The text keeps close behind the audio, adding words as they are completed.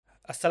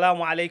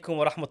Assalamu alaikum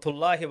wa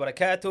rahmatullahi wa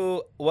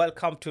barakatuh.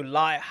 Welcome to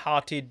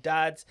Light-Hearted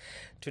Dads.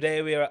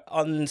 Today we are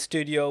on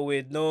studio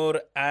with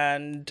Noor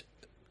and...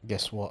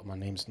 Guess what? My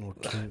name's Noor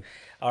too.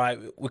 All right,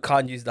 we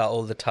can't use that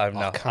all the time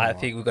now. come I on.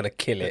 think we're going to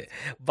kill it.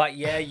 But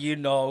yeah,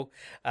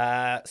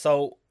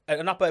 So,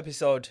 another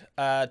episode.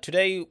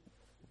 Today,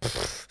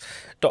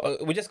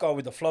 we're just going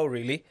with the flow,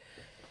 really.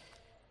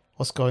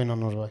 What's going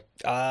on, Noor?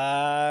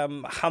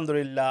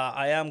 Alhamdulillah,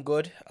 I am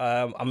good.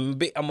 I'm a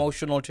bit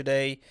emotional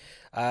today.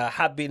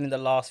 Have been in the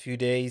last few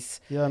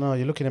days. Yeah, no,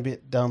 you're looking a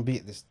bit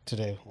downbeat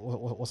today.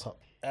 What's up?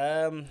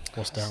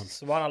 What's down?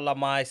 Subhanallah,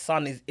 my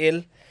son is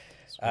ill.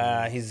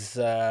 He's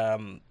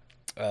got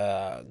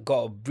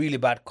a really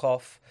bad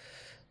cough,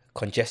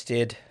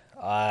 congested.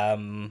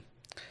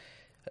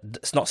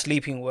 It's not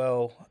sleeping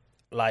well.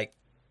 Like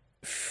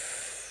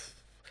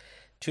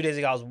 2 days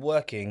ago, I was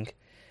working.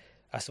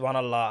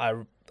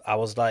 Subhanallah, I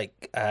was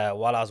like,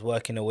 while I was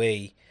working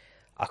away,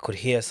 I could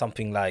hear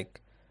something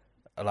like,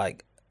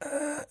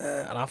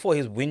 and I thought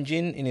he was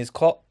whinging in his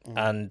cot,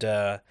 and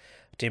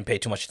didn't pay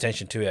too much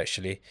attention to it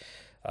actually.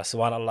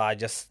 Subhanallah, I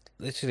just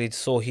literally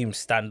saw him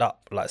stand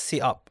up, like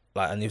sit up,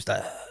 like, and he was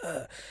like,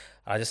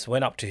 I just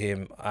went up to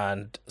him,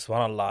 and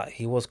subhanallah,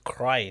 he was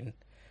crying,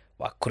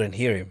 but I couldn't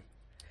hear him,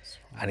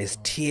 and his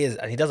tears,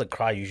 and he doesn't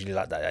cry usually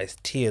like that. His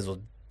tears were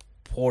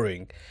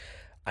pouring,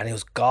 and he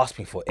was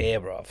gasping for air,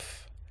 bruv.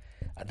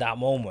 At that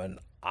moment,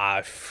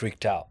 I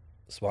freaked out.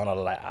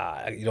 Subhanallah, like,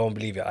 you don't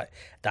believe it.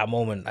 That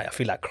moment, I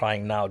feel like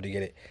crying now. Do you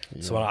get it?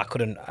 Yeah. So I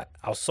couldn't. I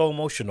was so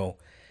emotional.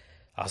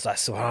 I was like,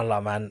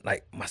 Subhanallah, man,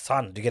 like my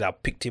son. Do you get it? I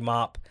picked him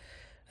up,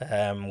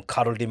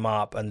 cuddled him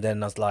up, and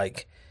then I was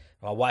like,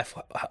 my wife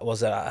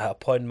was at her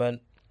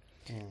appointment,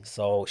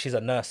 so she's a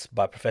nurse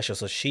by profession,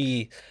 so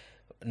she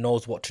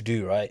knows what to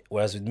do, right?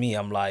 Whereas with me,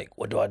 I'm like,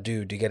 what do I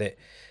do? Do you get it?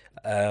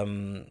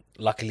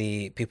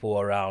 Luckily, people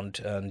were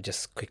around and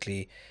just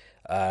quickly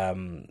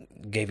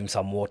gave him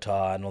some water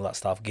and all that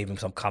stuff, gave him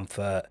some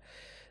comfort.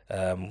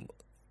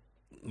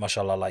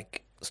 Mashallah,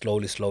 like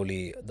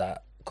slowly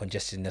that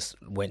congestedness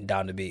went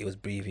down a bit. He was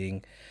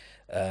breathing.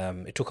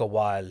 It took a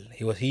while.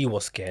 He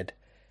was scared.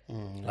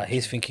 Like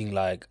he's thinking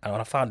like, and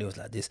when I found it was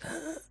like this.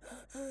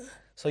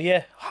 So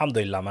yeah,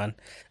 alhamdulillah, man.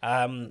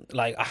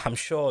 Like I'm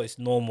sure it's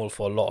normal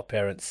for a lot of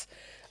parents,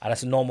 and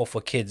it's normal for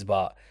kids,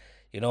 but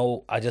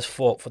I just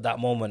thought for that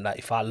moment that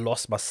if I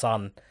lost my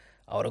son,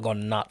 I would have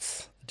gone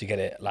nuts. To get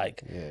it,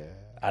 like, yeah.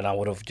 And I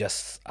was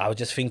just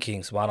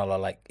thinking, subhanallah,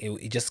 like,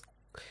 it just,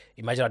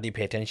 imagine I didn't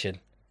pay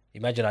attention.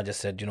 Imagine I just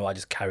said, I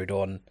just carried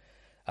on,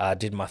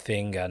 did my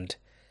thing, and,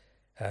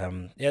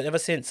 yeah, ever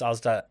since I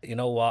was like, you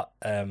know what,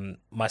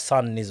 my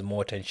son needs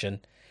more attention.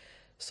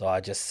 So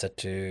I just said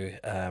to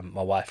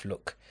my wife,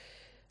 look,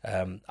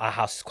 our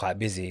house is quite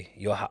busy.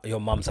 Your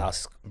mum's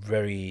house is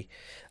very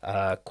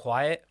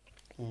quiet.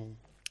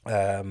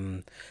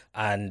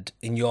 And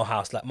in your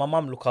house, like my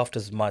mum look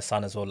after my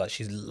son as well, like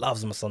she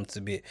loves my son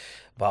to be,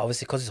 but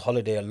obviously because it's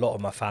holiday, a lot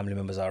of my family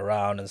members are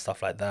around and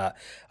stuff like that,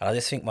 and I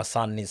just think my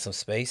son needs some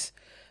space,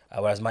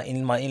 whereas my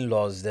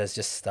in-laws, there's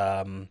just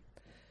my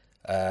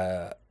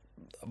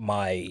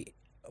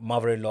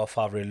mother-in-law,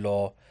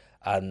 father-in-law,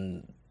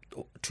 and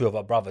two of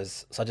our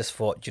brothers. So I just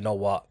thought, you know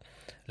what,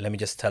 let me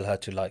just tell her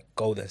to like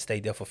go there and stay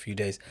there for a few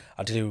days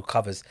until he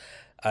recovers.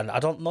 And I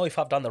don't know if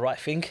I've done the right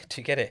thing to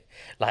get it.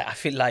 Like, I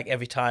feel like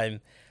every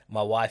time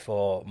my wife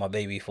or my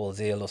baby falls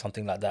ill or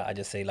something like that, I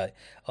just say like,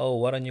 oh,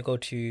 why don't you go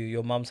to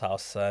your mum's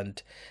house?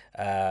 And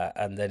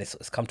then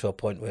it's come to a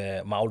point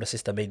where my older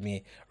sister made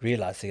me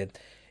realize again,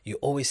 you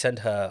always send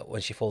her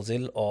when she falls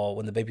ill or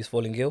when the baby's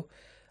falling ill.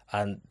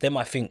 And they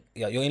might think,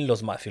 yeah, your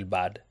in-laws might feel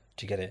bad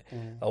to get it.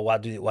 Or why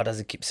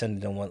does it keep sending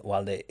them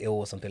while they're ill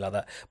or something like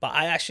that? But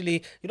I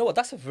actually, you know what,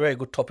 that's a very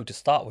good topic to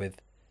start with.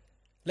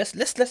 Let's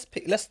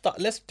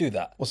do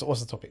that.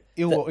 What's the topic?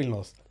 Ill or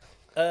in-laws?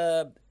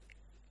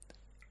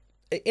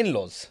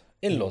 In-laws.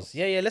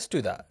 Yeah, let's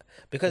do that.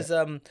 Because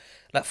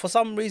like for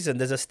some reason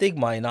there's a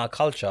stigma in our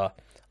culture,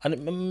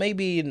 and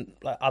maybe in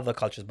like other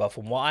cultures, but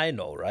from what I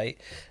know, right?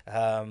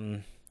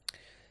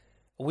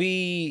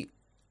 We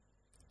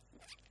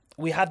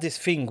have this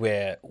thing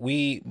where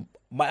we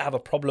might have a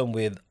problem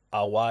with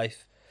our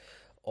wife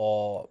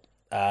or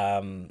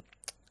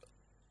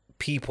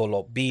people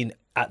or being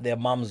at their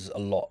mums a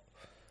lot.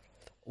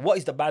 What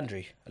is the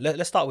boundary?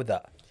 Let's start with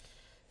that.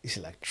 It's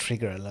like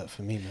trigger alert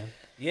for me, man.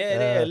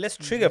 Yeah, let's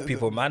trigger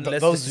people, man.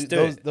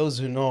 Those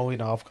who know,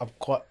 I've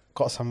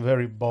got some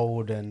very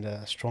bold and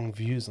strong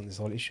views on this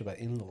whole issue about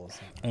in-laws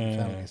and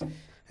families.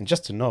 And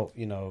just to note,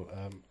 me,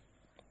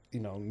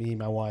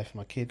 my wife,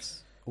 my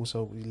kids,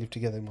 also we live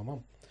together with my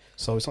mum.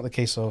 So it's not the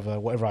case of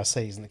whatever I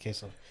say isn't the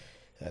case of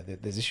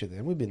there's issue there.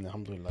 And we've been,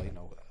 alhamdulillah,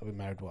 I've been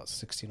married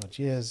 16 odd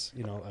years,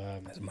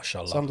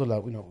 mashallah. So alhamdulillah,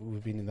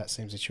 we've been in that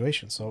same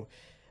situation. So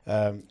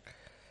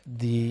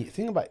the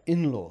thing about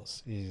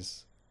in-laws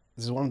is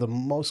this is one of the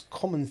most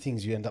common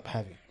things you end up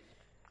having,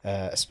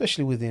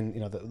 especially within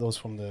those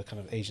from the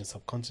kind of Asian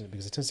subcontinent,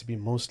 because it tends to be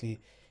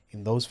mostly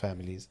in those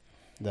families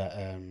that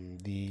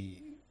the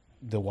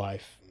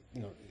wife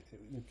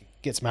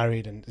gets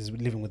married and is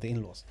living with the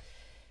in-laws.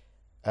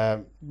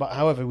 But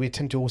however, we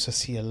tend to also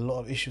see a lot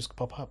of issues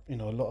pop up. You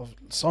know,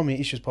 so many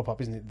issues pop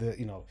up, isn't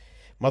it?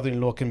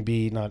 Mother-in-law can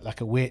be, like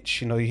a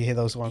witch. You know, you hear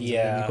those ones. And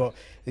then Yeah.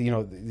 you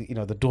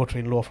got, the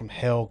daughter-in-law from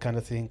hell kind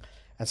of thing.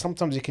 And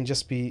sometimes it can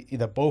just be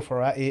either both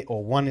are at it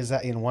or one is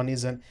at it and one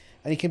isn't,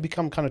 and it can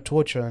become kind of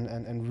torture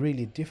and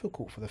really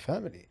difficult for the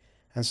family.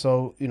 And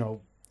so,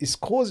 it's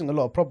causing a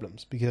lot of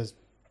problems because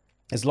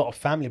there's a lot of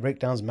family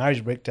breakdowns,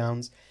 marriage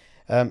breakdowns,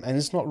 and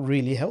it's not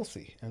really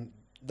healthy. And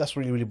that's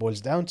really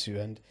boils down to.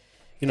 And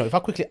if I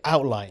quickly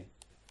outline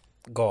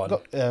Go on.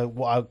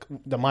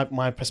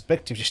 my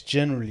perspective just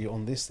generally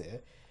on this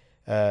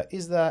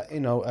is that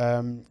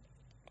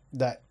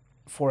that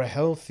for a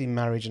healthy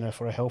marriage and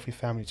for a healthy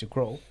family to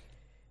grow,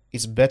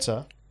 it's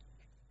better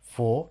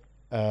for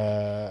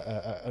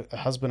a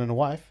husband and a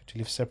wife to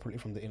live separately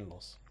from the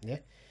in-laws. Yeah,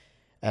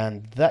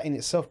 and that in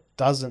itself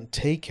doesn't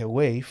take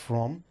away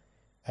from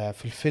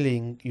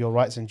fulfilling your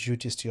rights and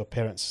duties to your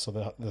parents,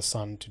 so the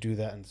son to do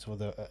that, and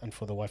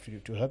for the wife to do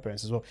to her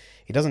parents as well.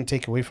 It doesn't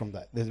take away from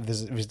that.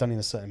 It's done in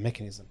a certain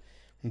mechanism,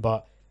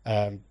 but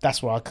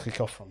that's where I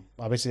kick off from.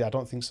 I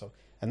don't think so,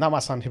 and that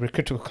might sound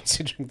hypocritical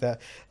considering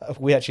that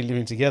we're actually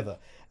living together.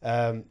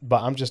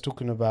 But I'm just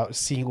talking about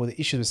seeing all the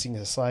issues we're seeing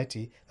in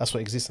society. That's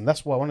what exists, and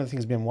that's why one of the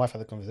things me and my wife had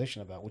the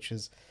conversation about, which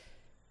is,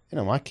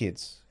 my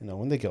kids,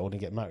 when they get old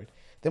and get married,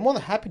 they're more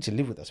than happy to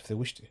live with us if they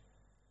wish to.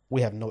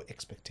 We have no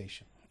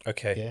expectation.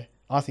 Okay. Yeah.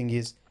 Our thing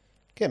is,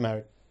 get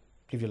married,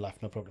 live your life,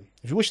 no problem.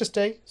 If you wish to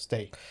stay,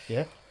 stay.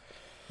 Yeah.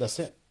 That's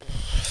it.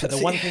 But the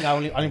one thing I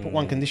only put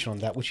one condition on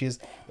that, which is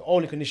the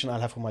only condition I'll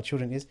have for my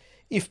children is,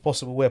 if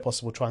possible, where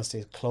possible, try and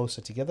stay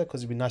closer together, because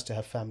it'd be nice to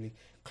have family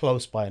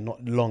close by and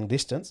not long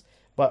distance.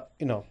 But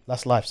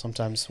that's life.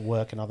 Sometimes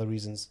work and other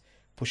reasons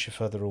push you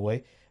further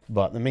away.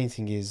 But the main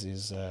thing is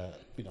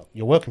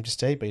you're welcome to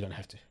stay, but you don't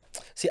have to.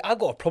 See, I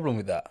got a problem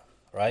with that,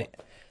 right?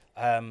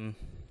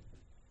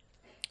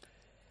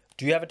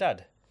 Do you have a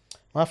dad?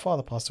 My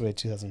father passed away in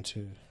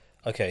 2002.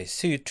 Okay,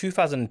 so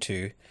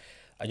 2002,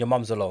 and your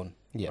mum's alone,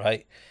 Yeah.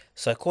 right?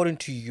 So according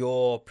to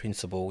your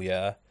principle,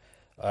 yeah,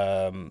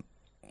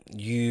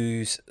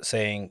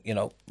 saying,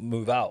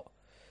 move out.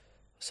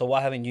 So why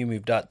haven't you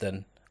moved out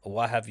then?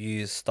 Why have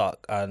you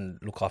stuck and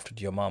look after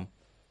your mum?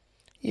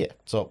 Yeah.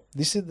 So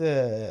this is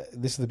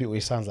the bit where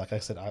it sounds like I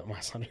said I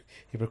might sound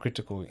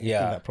hypocritical in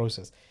that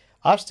process.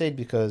 I've stayed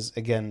because,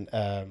 again,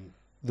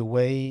 the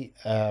way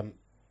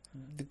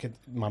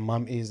my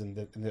mum is and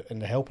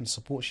the help and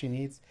support she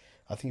needs,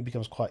 I think it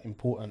becomes quite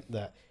important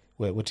that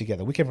we're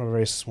together. We came from a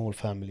very small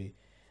family.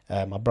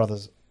 My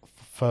brother's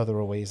further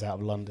away, he's out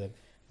of London.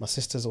 My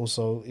sister's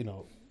also,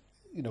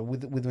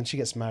 with when she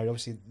gets married,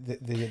 obviously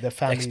the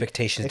family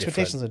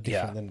expectations are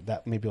different than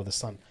that maybe of the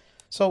son.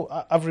 So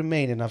I've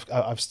remained and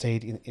I've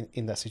stayed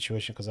in that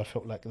situation because I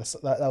felt like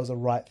that was the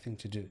right thing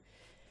to do.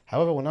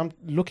 However, when I'm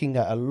looking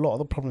at a lot of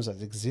the problems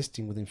that's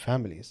existing within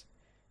families,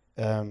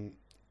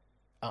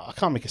 I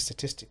can't make a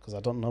statistic because I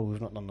don't know.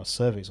 We've not done no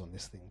surveys on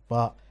this thing,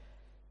 but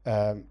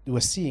we're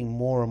seeing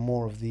more and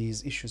more of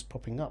these issues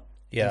popping up.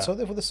 Yeah. And so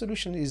therefore, the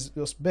solution is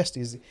what's best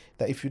is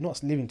that if you're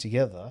not living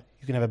together,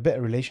 you can have a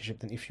better relationship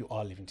than if you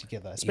are living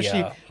together,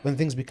 especially when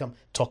things become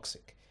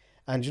toxic.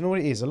 And you know what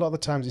it is? A lot of the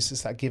times it's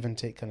just that give and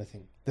take kind of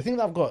thing. The thing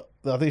that I've got,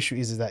 the other issue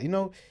is that,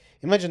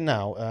 imagine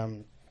now,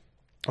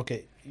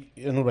 okay,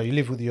 you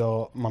live with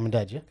your mum and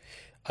dad, yeah?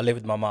 I live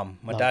with my mum.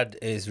 My dad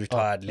is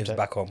retired, lives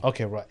back home.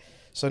 Okay, right.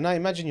 So now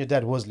imagine your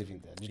dad was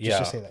living there.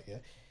 Just say that, yeah?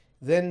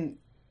 Then,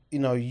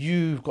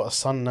 you've got a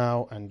son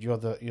now and you're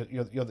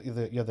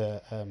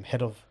the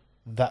head of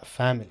that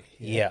family.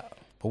 Yeah.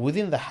 But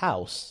within the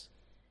house,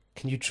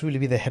 can you truly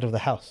be the head of the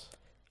house?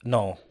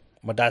 No,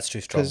 my dad's too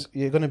strong. Because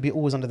you're going to be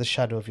always under the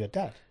shadow of your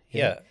dad.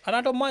 Yeah, and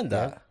I don't mind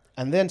that. Yeah?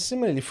 And then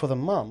similarly for the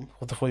mum,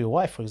 or for your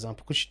wife, for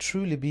example, could she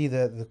truly be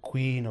the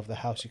queen of the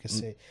house, you could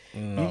say?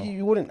 No.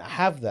 You wouldn't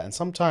have that. And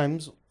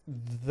sometimes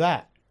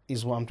that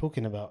is what I'm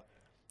talking about.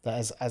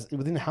 That as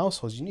within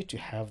households, you need to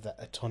have that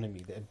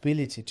autonomy, the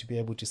ability to be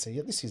able to say,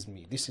 yeah, this is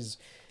me. This is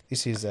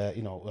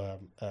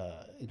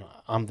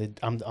I'm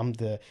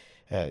the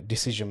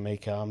decision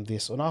maker. I'm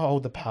this, and I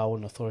hold the power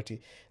and authority,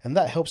 and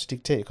that helps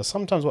dictate. Because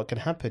sometimes what can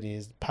happen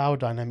is power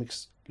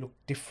dynamics look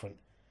different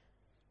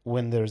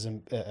when there's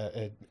an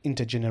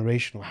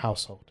intergenerational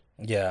household.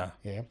 Yeah.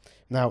 Yeah.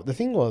 Now the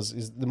thing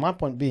my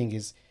point being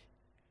is,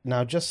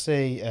 now just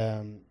say,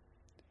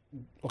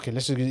 okay,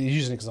 let's just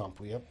use an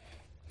example. Yeah.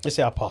 Let's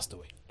say I passed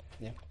away.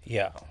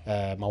 Yeah.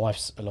 Yeah. My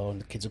wife's alone,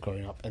 the kids are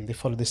growing up, and they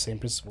follow the same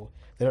principle.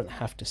 They don't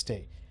have to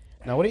stay.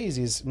 Now, what it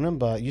is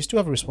remember, you still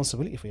have a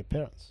responsibility for your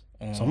parents.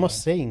 So I'm not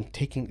saying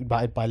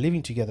by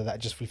living together that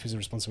just fulfills a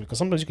responsibility. Because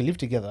sometimes you can live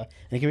together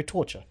and it can be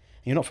torture,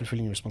 and you're not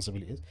fulfilling your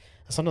responsibilities.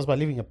 And sometimes by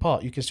living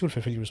apart, you can still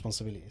fulfill your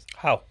responsibilities.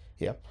 How?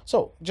 Yeah.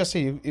 So just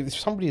say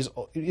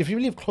if you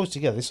live close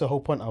together, this is the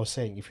whole point I was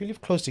saying. If you live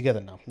close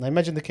together now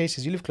imagine the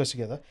cases you live close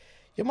together,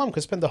 your mum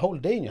can spend the whole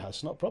day in your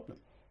house, not a problem,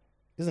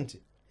 isn't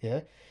it?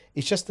 Yeah.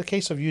 It's just the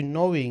case of you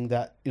knowing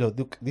that,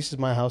 look, this is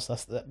my house,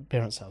 that's the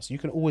parents' house. You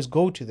can always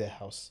go to their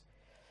house.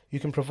 You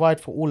can provide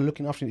for all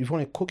looking after. If you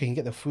want to cook, you can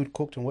get the food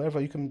cooked and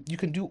whatever. You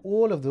can do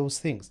all of those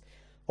things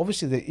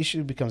obviously the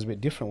issue becomes a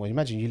bit different when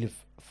imagine you live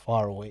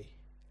far away,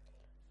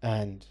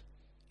 and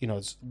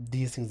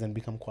these things then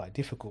become quite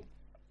difficult.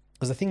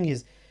 Because the thing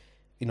is,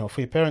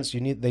 for your parents,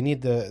 they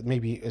need the,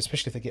 maybe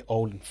especially if they get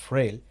old and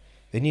frail,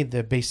 they need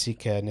the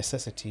basic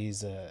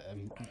necessities.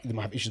 They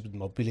might have issues with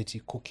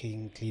mobility,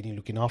 cooking, cleaning,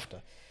 looking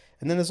after.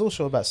 And then there's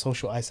also about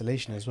social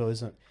isolation as well,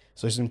 isn't it?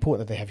 So it's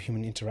important that they have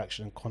human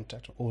interaction and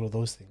contact, all of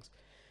those things.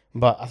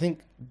 But I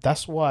think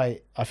that's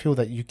why I feel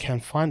that you can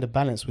find a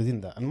balance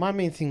within that. And my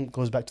main thing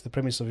goes back to the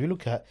premise of, you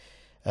look at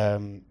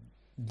the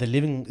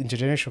living,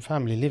 intergenerational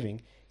family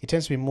living, it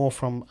tends to be more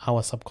from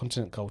our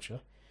subcontinent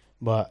culture,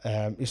 but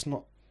it's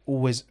not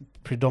always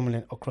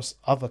predominant across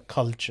other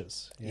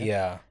cultures.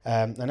 Yeah.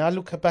 And I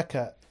look back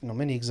at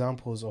many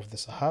examples of the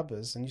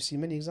Sahabas, and you see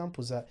many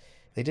examples that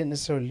they didn't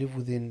necessarily live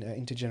within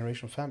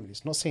intergenerational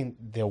families. Not saying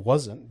there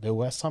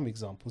were some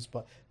examples,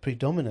 but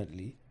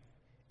predominantly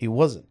it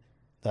wasn't.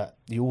 That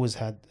you always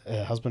had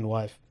a husband,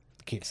 wife,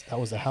 kids. That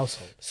was the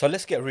household. So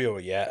let's get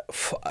real, yeah.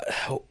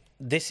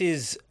 This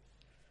is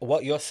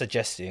what you're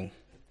suggesting.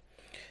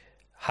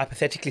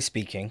 Hypothetically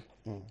speaking,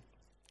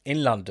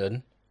 in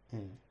London,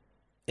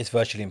 it's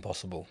virtually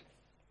impossible.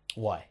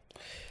 Why?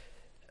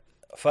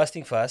 First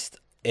thing first,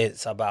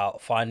 it's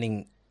about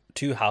finding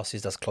 2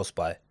 houses that's close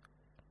by.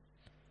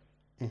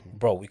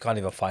 Bro, we can't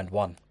even find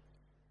one.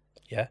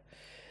 Yeah?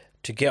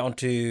 To get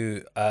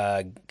onto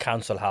a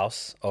council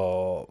house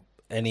or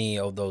any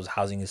of those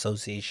housing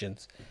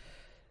associations,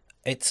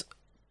 it's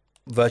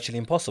virtually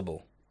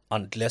impossible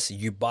unless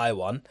you buy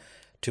one.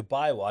 To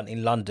buy one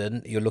in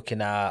London, you're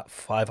looking at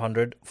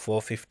 500,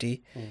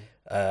 450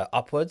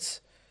 upwards.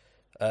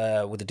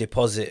 With the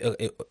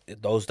deposit,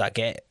 those that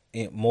get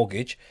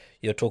mortgage,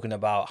 you're talking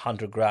about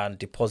 100 grand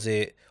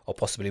deposit, or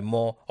possibly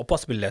more, or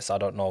possibly less. I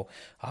don't know.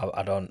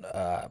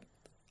 I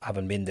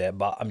haven't been there,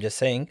 but I'm just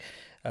saying.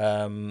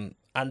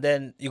 And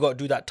then you got to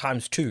do that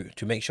times 2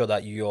 to make sure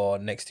that you're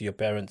next to your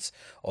parents,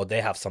 or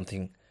they have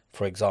something,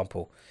 for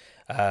example.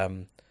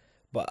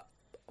 But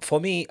for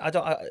me,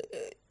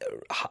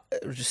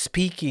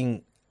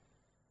 speaking,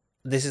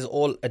 this is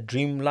all a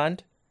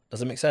dreamland.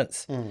 Does it make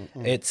sense?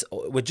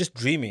 We're just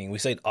dreaming. We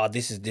say,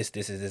 this is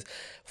this.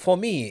 For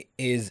me,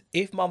 is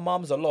if my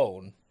mom's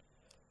alone,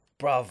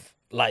 bruv,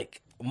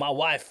 like my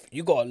wife,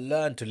 you gotta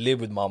learn to live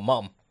with my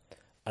mom,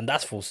 and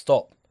that's full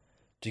stop.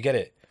 Do you get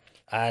it?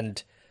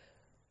 And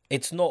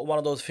it's not one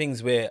of those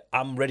things where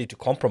I'm ready to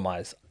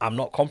compromise. I'm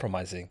not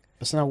compromising.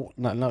 But so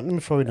now let me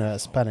throw in a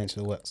spanner into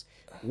the works.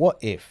 What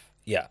if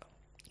Yeah.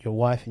 your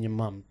wife and your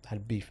mum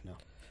had beef now?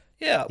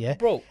 Yeah,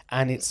 bro.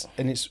 And it's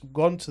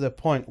gone to the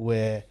point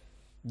where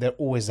they're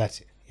always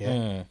at it.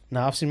 Yeah.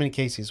 Now I've seen many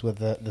cases where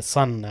the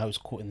son now is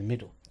caught in the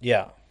middle.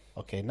 Yeah.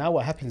 Okay. Now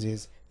what happens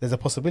is there's a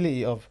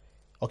possibility of,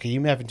 okay,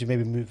 you may have to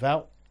maybe move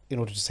out in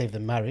order to save the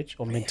marriage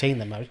or maintain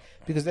the marriage,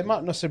 because there might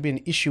not necessarily be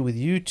an issue with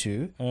you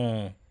two,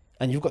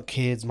 and you've got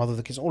kids, mother of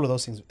the kids, all of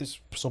those things.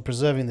 So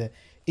preserving the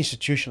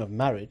institution of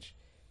marriage,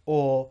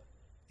 or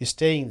you're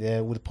staying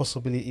there with the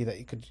possibility that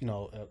it could,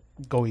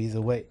 go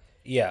either way.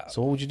 Yeah.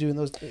 So what would you do in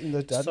those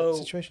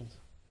situations?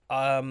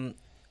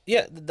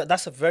 Yeah,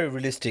 that's a very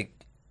realistic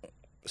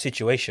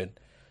situation.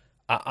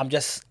 I'm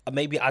just,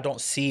 maybe I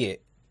don't see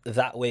it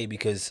that way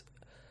because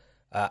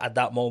at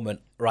that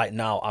moment right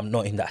now I'm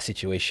not in that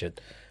situation.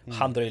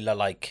 Alhamdulillah,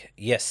 like,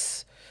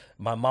 yes,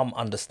 my mum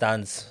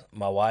understands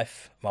my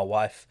wife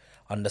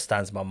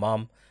understands my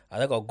mum,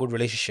 and they got a good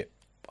relationship,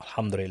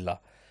 alhamdulillah.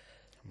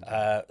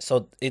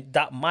 So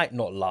that might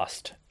not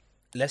last.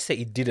 Let's say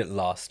it didn't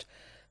last.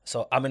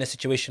 So I'm in a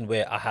situation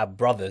where I have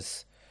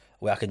brothers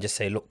where I can just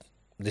say, look,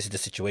 this is the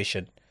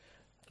situation.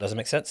 Does it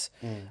make sense?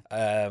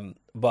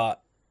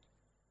 But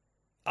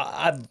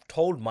I've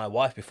told my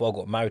wife before I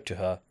got married to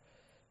her,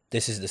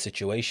 this is the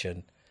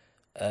situation.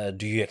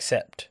 Do you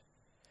accept?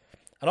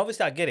 And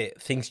obviously I get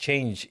it. Things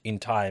change in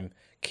time.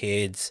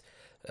 Kids,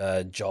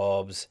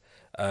 jobs,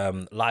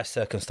 life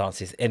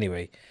circumstances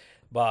anyway.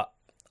 But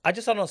I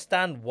just don't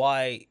understand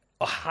why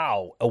or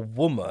how a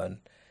woman,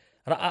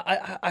 and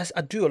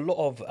I do a lot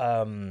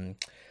of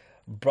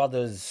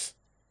brothers,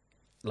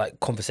 like,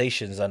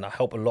 conversations, and I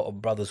help a lot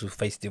of brothers who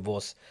face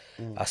divorce.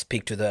 I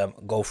speak to them,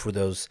 go through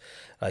those,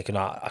 like,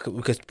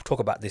 we could talk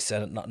about this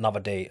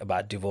another day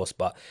about divorce,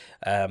 but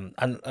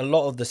and a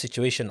lot of the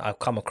situation I've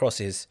come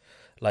across is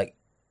like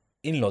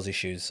in-laws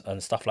issues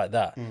and stuff like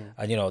that,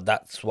 and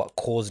that's what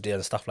caused it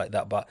and stuff like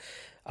that. But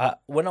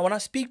when I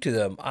speak to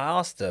them, I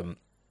ask them,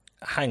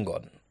 hang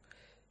on,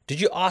 did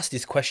you ask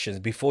these questions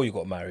before you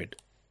got married?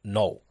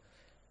 No.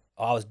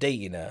 I was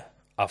dating her,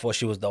 I thought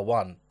she was the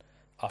one.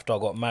 After I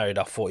got married,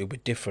 I thought it would be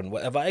different,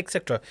 whatever,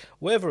 etc.,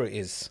 whatever it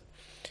is.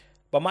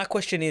 But my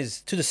question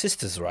is to the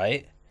sisters,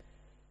 right?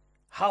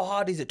 How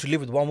hard is it to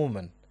live with one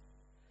woman?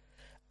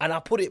 And I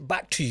put it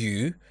back to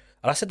you,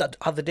 and I said that the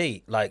other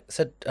day,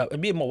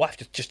 me and my wife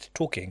just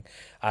talking,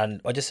 and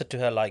I just said to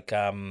her, like,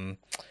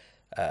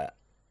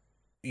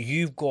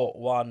 you've got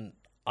one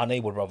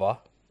unable brother,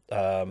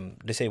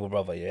 disabled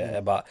brother, yeah,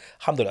 but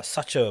alhamdulillah,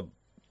 such a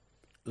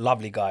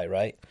lovely guy,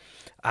 right?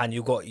 And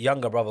you got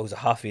younger brother who's a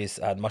Hafiz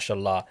and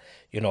mashallah,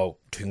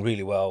 doing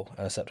really well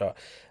and etc.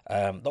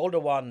 The older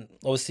one,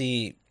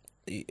 obviously,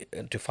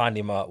 to find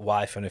him a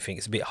wife and everything,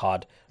 it's a bit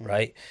hard,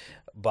 right?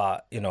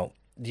 But the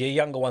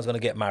younger one's gonna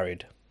get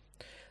married.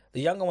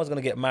 The younger one's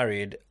gonna get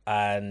married,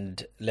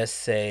 and let's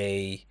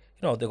say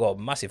they got a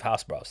massive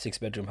house, bro,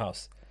 6-bedroom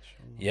house,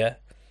 yeah.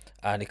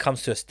 And it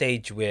comes to a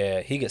stage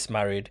where he gets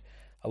married.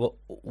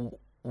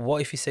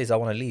 What if he says, "I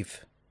want to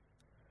leave"?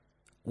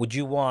 Would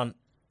you want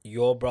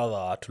your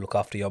brother to look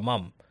after your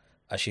mum?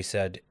 And she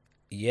said,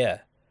 yeah.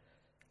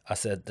 I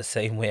said, the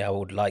same way I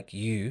would like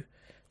you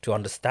to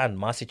understand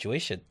my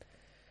situation.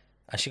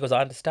 And she goes,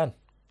 I understand.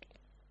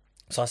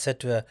 So I said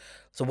to her,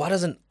 so why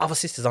doesn't other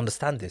sisters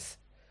understand this?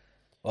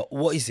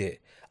 What is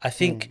it? I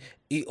think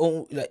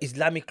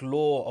Islamic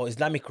law or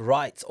Islamic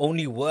rights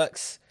only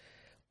works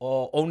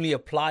or only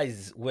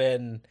applies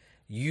when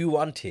you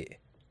want it.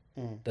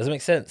 Does it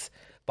make sense?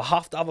 But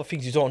half the other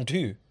things you don't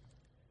do.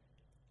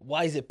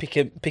 Why is it pick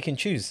and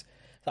choose?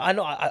 I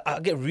know I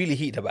get really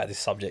heated about this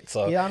subject.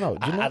 So yeah, I know.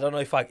 I don't know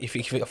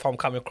if I'm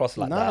coming across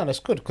like that. No, that's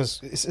good because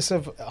it's a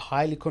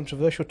highly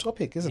controversial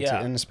topic, isn't it?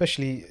 And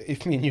especially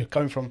if me and you are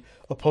coming from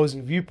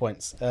opposing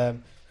viewpoints,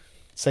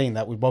 saying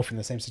that we're both in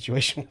the same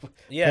situation.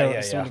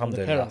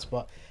 The parents,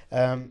 but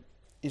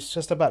it's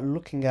just about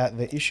looking at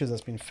the issues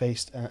that's been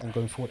faced and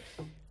going forward.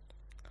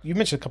 You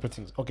mentioned a couple of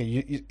things. Okay,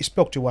 you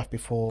spoke to your wife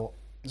before,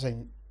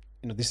 saying,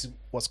 this is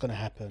what's going to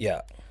happen.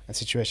 Yeah. And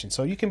situation.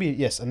 So you can be,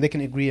 yes, and they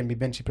can agree and be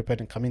mentally prepared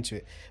and come into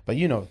it. But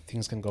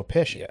things can go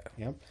pear-shaped.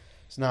 Yeah.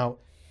 So now,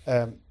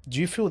 do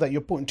you feel that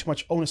you're putting too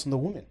much onus on the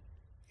woman?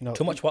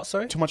 Too much what,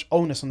 sorry? Too much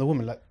onus on the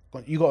woman. Like,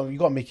 you got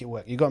to make it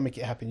work. You got to make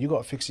it happen. You got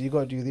to fix it. You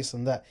got to do this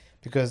and that.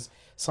 Because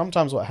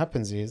sometimes what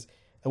happens is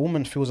a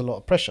woman feels a lot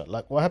of pressure.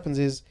 Like what happens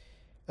is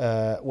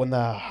when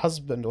the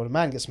husband or the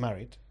man gets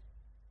married,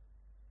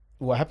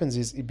 what happens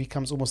is it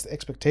becomes almost the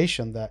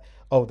expectation that,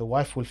 the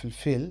wife will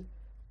fulfill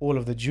all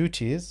of the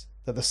duties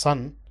that the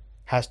son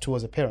has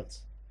towards the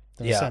parents.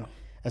 Yeah.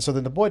 And so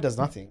then the boy does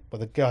nothing, but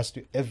the girl has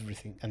to do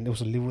everything and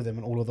also live with them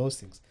and all of those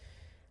things.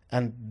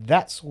 And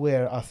that's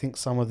where I think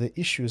some of the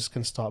issues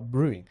can start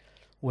brewing,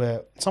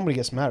 where somebody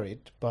gets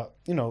married, but,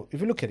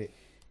 if you look at it,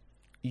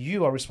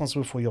 you are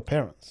responsible for your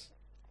parents.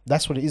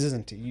 That's what it is,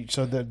 isn't it?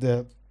 So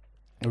the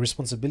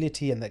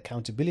responsibility and the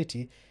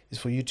accountability is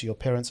for you to your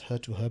parents, her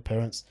to her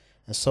parents,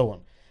 and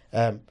so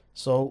on.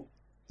 So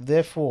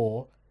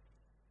therefore,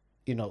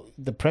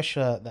 the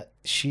pressure that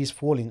she's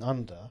falling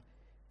under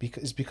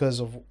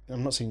because of,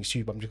 I'm not saying it's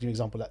you, but I'm just giving an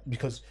example that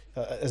because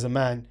as a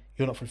man,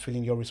 you're not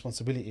fulfilling your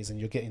responsibilities and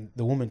you're getting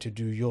the woman to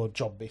do your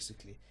job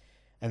basically,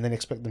 and then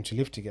expect them to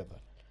live together.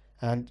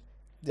 And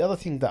the other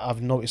thing that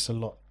I've noticed a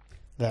lot,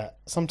 that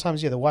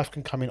sometimes, the wife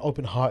can come in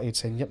open-hearted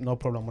saying, yep, no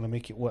problem, I'm going to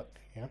make it work.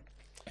 Yeah.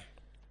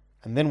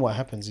 And then what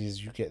happens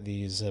is you get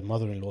these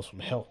mother-in-laws from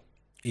hell.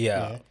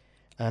 Yeah.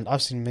 And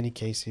I've seen many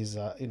cases,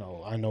 I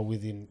know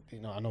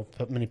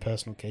many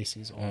personal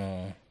cases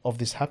of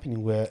this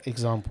happening where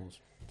examples,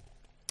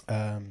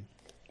 the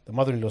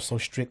mother-in-law is so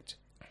strict,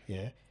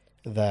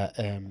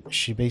 that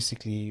she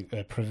basically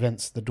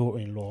prevents the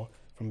daughter-in-law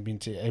from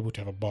being able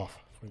to have a bath,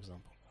 for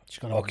example. She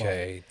can't have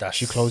a bath.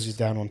 She closes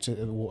down onto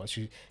the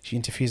water. She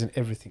interferes in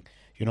everything.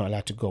 You're not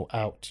allowed to go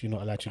out. You're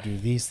not allowed to do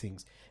these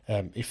things.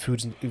 If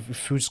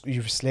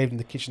you're slaved in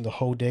the kitchen the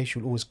whole day,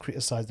 she'll always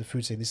criticize the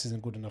food, say this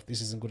isn't good enough,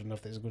 this isn't good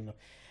enough, this isn't good enough.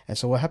 And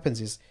so what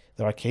happens is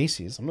there are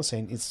cases, I'm not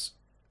saying it's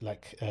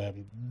like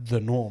the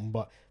norm,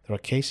 but there are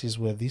cases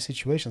where these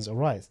situations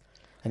arise.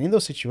 And in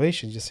those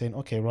situations, you're saying,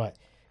 okay, right,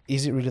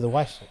 is it really the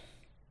wife's fault?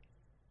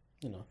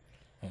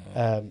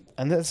 And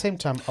at the same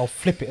time, I'll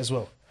flip it as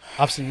well.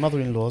 I've seen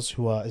mother-in-laws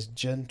who are as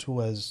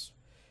gentle as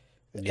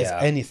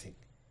anything.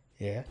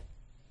 Yeah.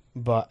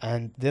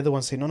 And they're the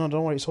ones saying, no,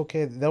 don't worry, it's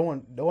okay. They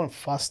don't want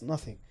fuss,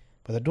 nothing.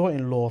 But the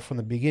daughter-in-law from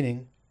the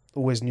beginning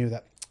always knew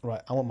that,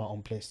 right, I want my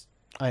own place.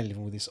 I ain't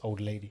living with this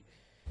old lady.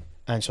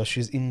 And so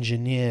she's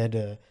engineered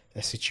a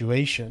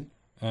situation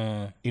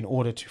in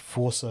order to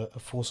force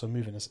her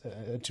move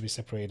and to be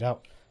separated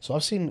out. So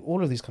I've seen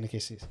all of these kind of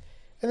cases.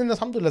 And then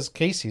alhamdulillah,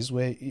 cases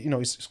where,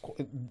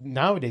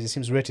 nowadays it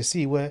seems rare to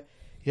see where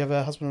you have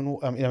a husband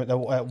and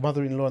a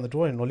mother-in-law and the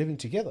daughter-in-law living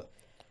together.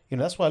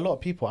 That's why a lot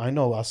of people I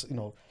know are,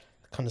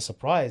 kind of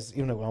surprised,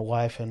 even though my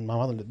wife and my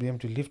mother be able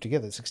to live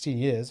together 16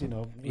 years,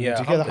 together,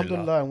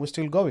 alhamdulillah, and we're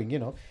still going,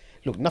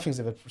 Look, nothing's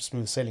ever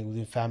smooth sailing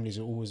within families.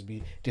 There'll always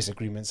be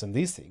disagreements and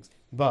these things,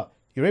 but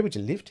you're able to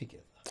live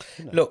together.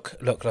 Look,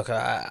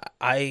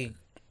 I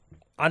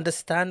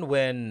understand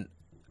when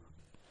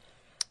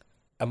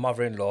a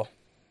mother-in-law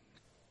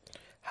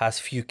has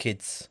few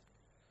kids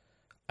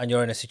and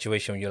you're in a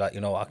situation where you're like,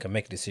 I can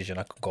make a decision,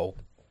 I can go.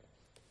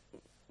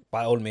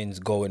 By all means,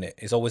 go in it.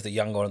 It's always the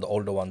younger and the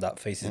older one that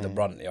faces the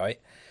brunt, right?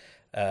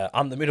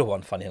 I'm the middle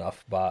one, funny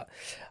enough. But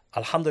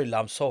alhamdulillah,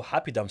 I'm so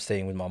happy that I'm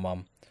staying with my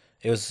mum.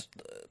 It was,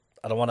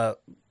 I don't want to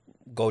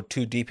go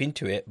too deep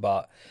into it,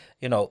 but,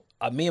 me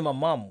and my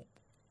mum,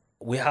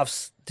 we have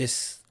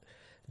this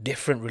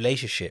different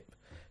relationship.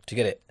 To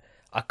get it,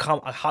 I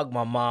hug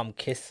my mum,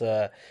 kiss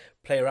her,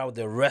 play around with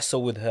her,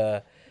 wrestle with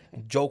her,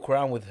 joke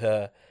around with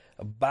her,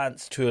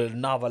 bounce to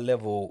another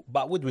level,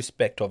 but with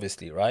respect,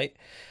 obviously, right?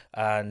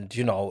 And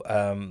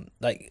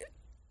like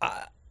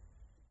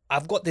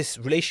I've got this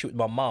relationship with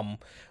my mum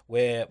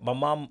where my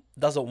mum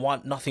doesn't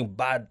want nothing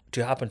bad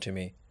to happen to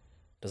me.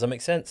 Does that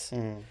make sense?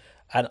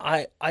 And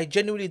I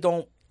genuinely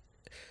don't.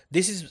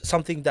 This is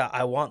something that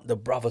I want the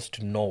brothers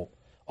to know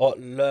or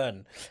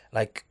learn.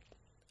 Like,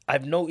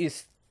 I've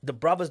noticed the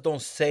brothers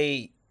don't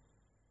say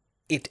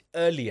it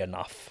early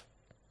enough.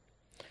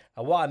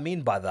 And what I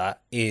mean by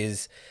that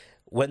is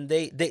when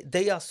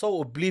they are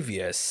so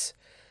oblivious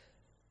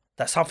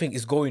that something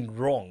is going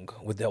wrong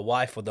with their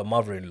wife or their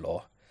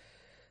mother-in-law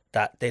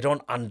that they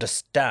don't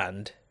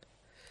understand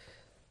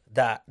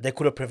that they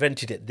could have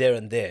prevented it there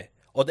and there,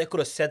 or they could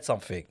have said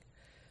something,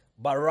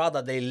 but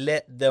rather they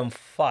let them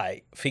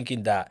fight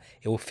thinking that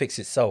it will fix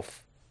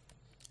itself.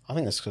 I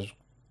think that's because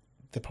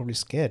they're probably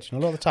scared. You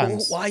know, a lot of the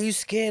times. Why are you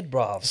scared,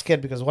 bruv? Scared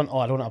because I don't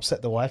want to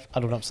upset the wife. I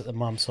don't want to upset the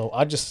mum. So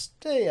I just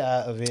stay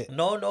out of it.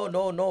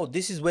 No.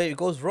 This is where it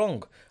goes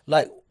wrong.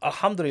 Like,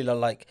 alhamdulillah,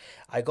 like,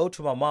 I go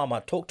to my mom,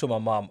 I talk to my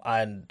mom,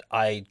 and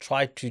I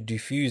try to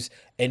diffuse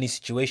any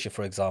situation,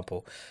 for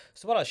example.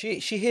 So, well, she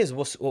hears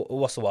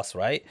what's,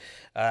 right?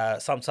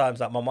 Sometimes,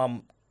 like, my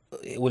mom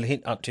will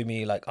hint out to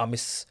me, like, I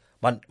miss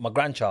my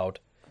grandchild.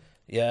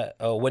 Yeah,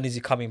 when is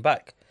he coming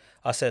back?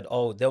 I said,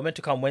 oh, they were meant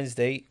to come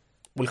Wednesday.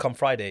 Will come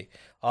Friday.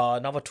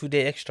 Another 2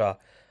 day extra.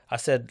 I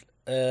said,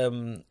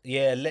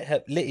 yeah,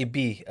 let it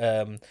be.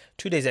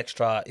 2 days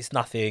extra is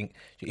nothing.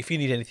 If you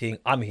need anything,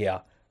 I'm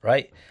here,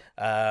 right?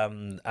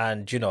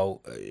 And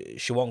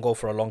she won't go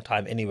for a long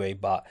time anyway.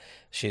 But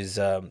she's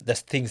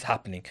there's things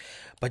happening.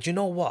 But you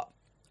know what?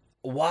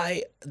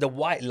 Why the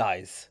white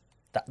lies,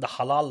 the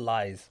halal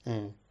lies?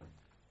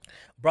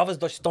 Brothers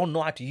just don't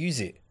know how to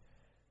use it.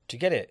 Do you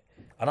get it?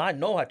 And I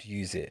know how to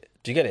use it.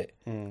 Do you get it?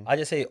 I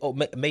just say, oh,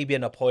 maybe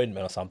an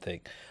appointment or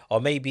something.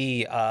 Or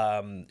maybe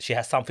she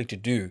has something to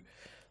do.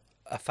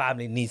 A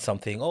family needs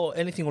something. Or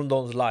anything along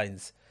those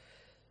lines.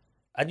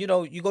 And, you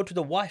go to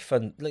the wife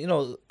and,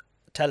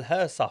 tell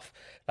her stuff.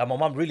 Like, my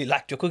mum really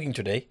liked your cooking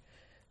today.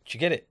 Do you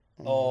get it?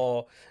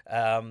 Or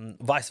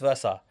vice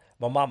versa.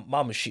 My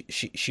mum,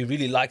 she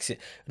really likes it.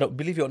 No,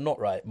 believe it or not,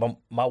 right?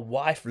 My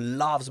wife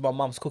loves my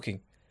mum's cooking.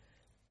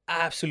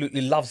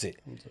 Absolutely loves it.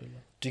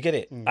 Do you get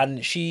it?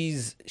 And she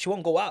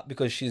won't go out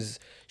because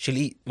she'll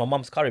eat my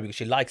mum's curry because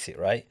she likes it,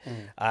 right?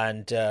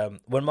 And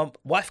when my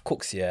wife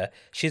cooks,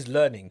 she's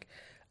learning.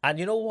 And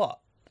you know what?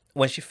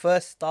 When she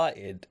first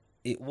started,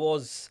 it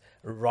was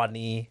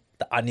runny.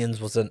 The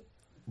onions wasn't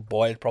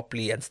boiled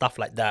properly and stuff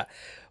like that.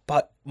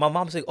 But my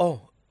mum's like,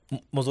 oh,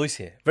 mozois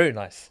here, very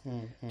nice.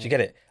 Do you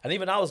get it? And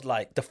even I was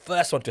like the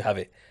first one to have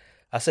it.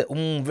 I said,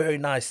 very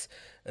nice.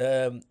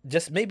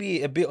 Just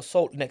maybe a bit of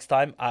salt next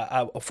time.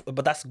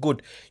 But that's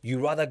good.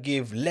 You rather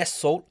give less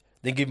salt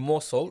than give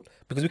more salt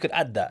because we could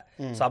add that.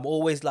 So I'm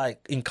always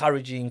like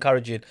encouraging.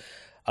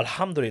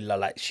 Alhamdulillah,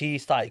 like she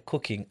started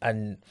cooking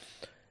and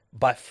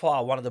by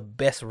far one of the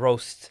best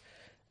roasts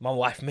my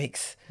wife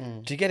makes.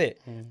 Do you get it?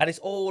 And it's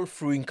all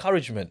through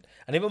encouragement.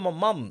 And even my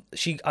mum,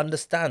 she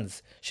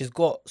understands. She's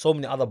got so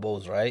many other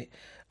bowls, right?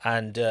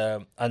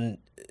 And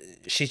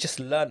she's just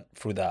learned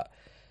through that.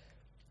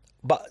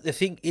 But the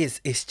thing is,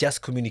 it's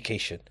just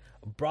communication.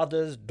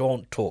 Brothers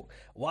don't talk.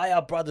 Why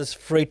are brothers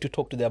afraid to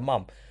talk to their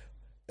mum?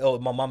 Oh,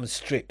 my mum is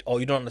strict. Or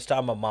you don't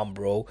understand my mum,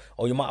 bro.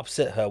 Or you might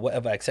upset her,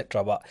 whatever,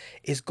 etc. But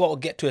it's got to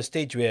get to a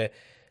stage where,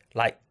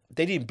 like,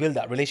 they didn't build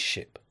that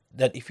relationship.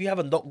 That if you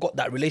haven't got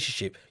that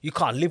relationship, you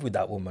can't live with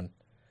that woman.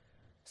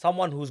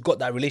 Someone who's got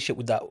that relationship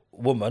with that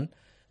woman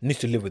needs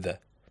to live with her.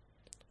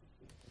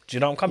 Do you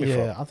know where I'm coming from?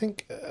 Yeah, I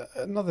think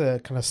another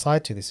kind of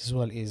side to this as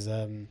well is...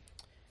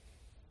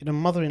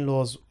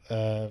 mother-in-law's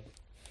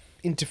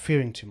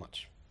interfering too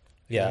much.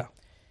 Yeah.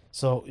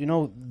 So,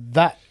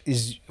 that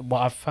is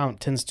what I've found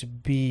tends to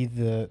be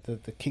the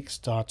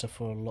kickstarter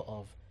for a lot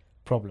of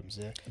problems,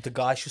 yeah? The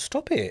guy should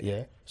stop it.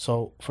 Yeah.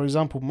 So, for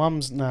example,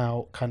 mum's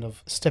now kind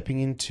of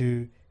stepping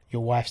into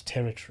your wife's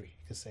territory,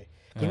 you could say.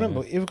 Because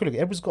remember, if you look,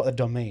 everybody's got a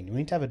domain. You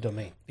need to have a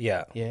domain.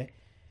 Yeah. Yeah.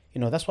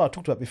 That's what I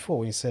talked about before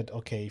when you said,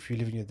 okay, if you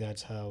live in your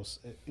dad's house,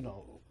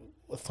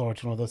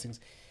 authority and all those things.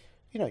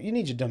 You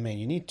need your domain.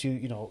 You need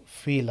to,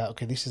 feel like,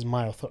 okay, this is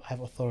my I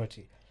have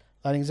authority.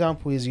 An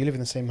example is you live in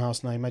the same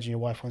house now. Imagine your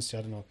wife wants to,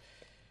 I don't know,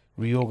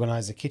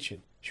 reorganize the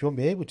kitchen. She won't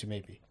be able to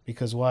maybe.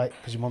 Because why?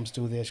 Because your mom's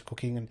still there, she's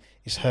cooking and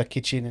it's her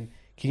kitchen. And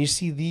can you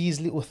see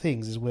these little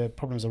things is where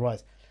problems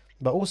arise.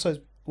 But also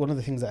one of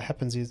the things that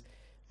happens is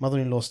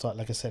mother-in-law start,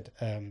 like I said,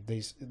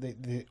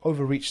 they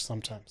overreach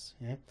sometimes.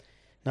 Yeah.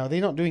 Now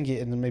they're not doing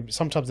it, and maybe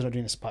sometimes they're not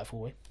doing it in a spiteful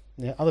way.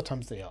 Yeah. Other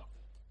times they are.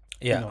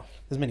 Yeah.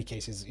 There's many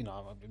cases,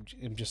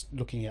 I'm just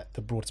looking at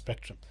the broad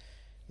spectrum.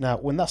 Now,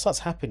 when that starts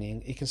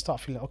happening, it can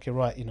start feeling, okay,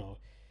 right,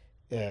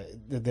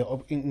 they're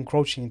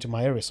encroaching into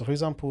my area. So, for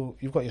example,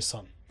 you've got your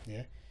son,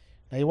 yeah?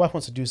 Now, your wife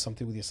wants to do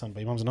something with your son,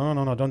 but your mom's,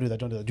 no, don't do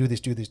that, do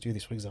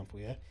this, for example,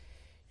 yeah?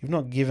 You've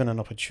not given an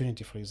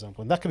opportunity, for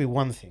example. And that could be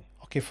one thing.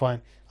 Okay,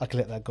 fine, I can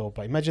let that go.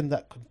 But imagine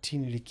that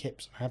continually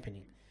keeps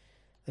happening.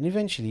 And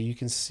eventually you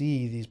can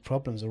see these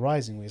problems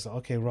arising where it's like,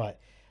 okay, right,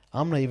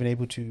 I'm not even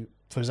able to,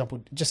 for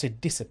example, just say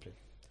discipline.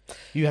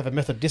 You have a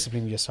method of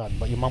disciplining your son,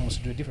 but your mum wants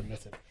to do a different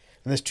method.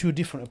 And there's two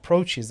different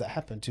approaches that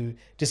happen to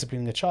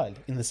disciplining a child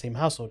in the same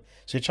household.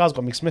 So your child's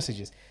got mixed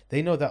messages.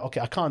 They know that,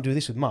 okay, I can't do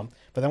this with mum,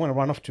 but they want to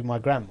run off to my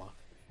grandma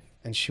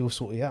and she'll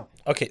sort it out.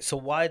 Okay, so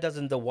why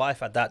doesn't the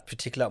wife at that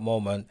particular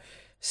moment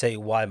say,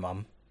 why,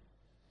 mum?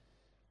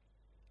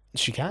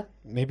 She can.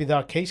 Maybe there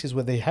are cases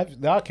where there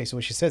are cases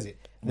where she says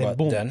it. Then But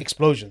boom, then-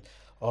 explosion.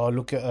 Oh,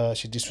 look at her,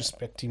 she's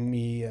disrespecting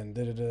me and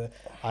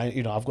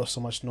I've got so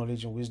much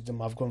knowledge and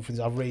wisdom. I've gone through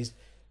this. I've raised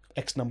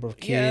X number of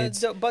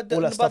kids. Yeah, but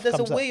all that stuff there's a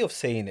comes up. way of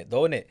saying it,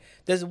 though, innit?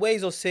 There's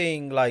ways of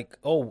saying like,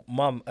 "Oh,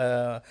 mum,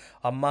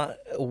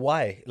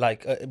 why?"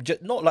 Like,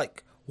 just, not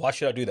like, "Why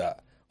should I do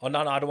that?" Oh, no,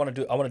 I don't want to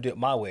do it. I want to do it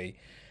my way.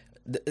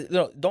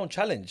 Don't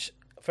challenge.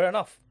 Fair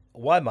enough.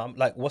 Why, mum?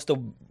 Like, what's the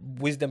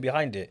wisdom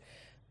behind it?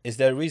 Is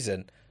there a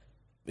reason?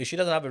 If she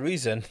doesn't have a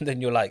reason, then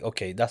you're like,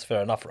 okay, that's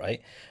fair enough,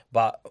 right?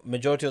 But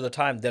majority of the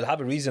time, they'll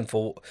have a reason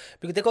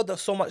because they got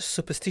so much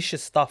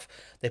superstitious stuff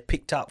they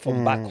picked up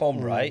from back home,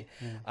 right?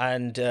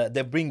 And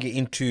they bring it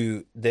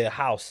into their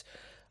house,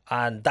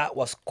 and that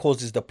what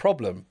causes the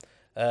problem.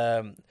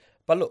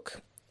 But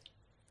look,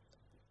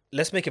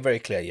 let's make it very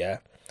clear, yeah?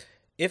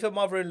 If a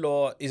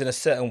mother-in-law is in a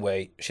certain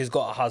way, she's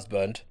got a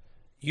husband,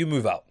 you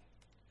move out.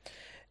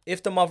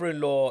 If the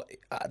mother-in-law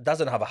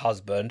doesn't have a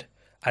husband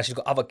and she's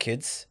got other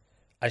kids,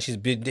 and she's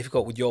been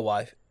difficult with your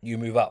wife, you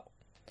move out.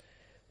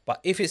 But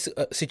if it's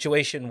a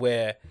situation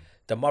where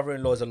the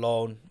mother-in-law is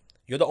alone,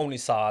 you're the only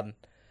son,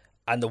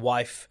 and the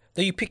wife,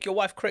 then you pick your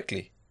wife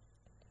correctly.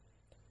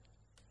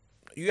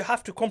 You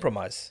have to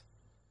compromise.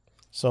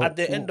 So At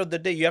the end of the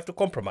day, you have to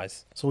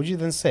compromise. So would you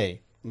then say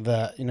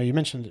that, you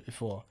mentioned it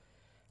before,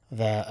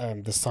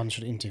 that the son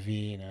should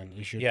intervene and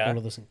you should, Yeah. all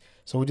of those things.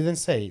 So would you then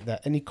say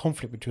that any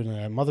conflict between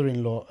a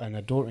mother-in-law and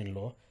a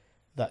daughter-in-law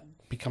that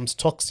becomes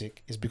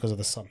toxic is because of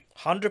the son?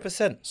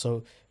 100%.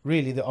 So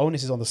really the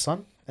onus is on the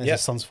son and Yeah.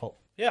 it's the son's fault.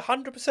 Yeah,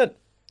 100%.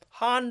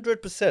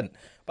 100%.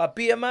 But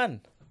be a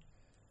man.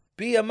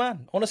 Be a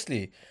man,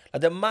 honestly.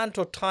 Like the amount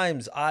of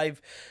times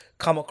I've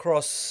come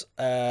across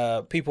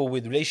people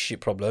with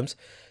relationship problems,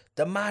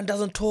 the man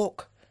doesn't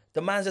talk.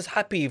 The man's just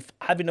happy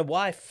having a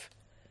wife.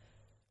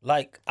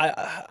 Like,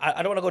 I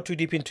don't want to go too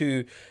deep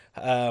into,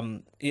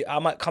 I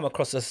might come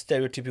across a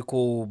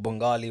stereotypical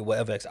Bengali,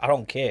 whatever. I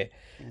don't care.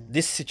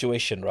 This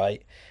situation,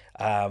 right?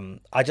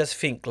 I just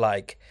think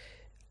like,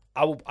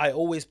 I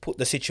always put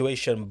the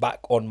situation back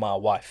on my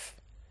wife.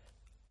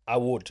 I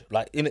would.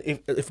 Like,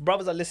 if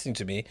brothers are listening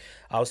to me,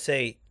 I'll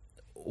say,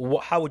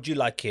 how would you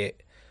like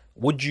it?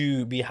 Would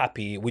you be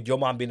happy with your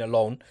mom being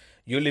alone?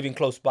 You're living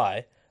close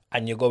by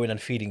and you're going and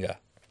feeding her.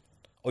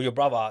 Or your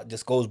brother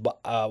just goes,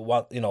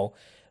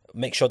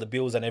 make sure the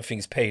bills and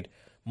everything's paid.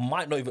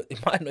 Might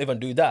not even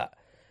do that,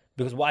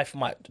 because wife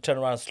might turn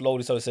around and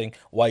slowly start saying,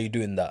 "Why are you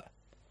doing that?"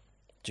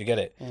 Do you get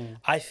it?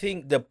 I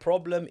think the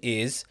problem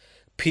is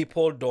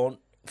people don't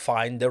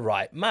find the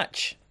right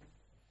match.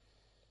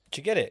 Do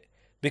you get it?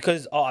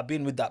 Because I've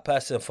been with that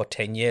person for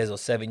 10 years or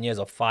 7 years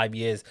or 5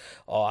 years.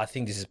 I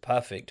think this is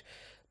perfect.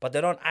 But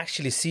they don't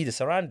actually see the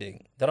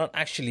surrounding. They don't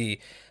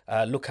actually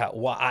look at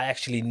what I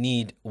actually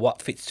need,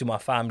 what fits to my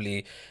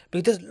family.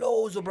 Because there's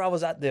loads of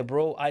brothers out there,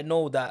 bro. I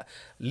know that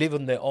live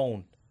on their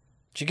own.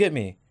 Do you get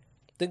me?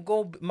 Then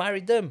go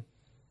marry them.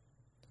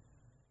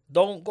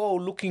 Don't go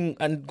looking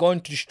and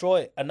going to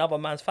destroy another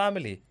man's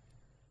family.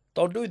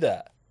 Don't do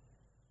that.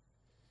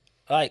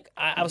 Like,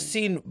 I've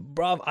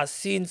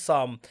seen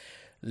some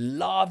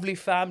lovely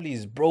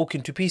families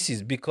broken to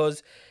pieces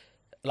because,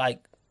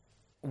 like,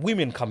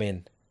 women come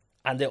in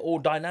and they're all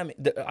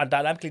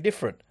dynamically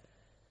different.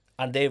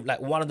 And they've,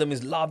 like, one of them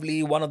is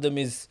lovely, one of them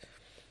is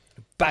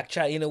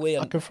backchatting in a way.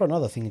 I can throw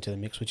another thing into the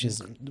mix, which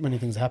is many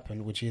things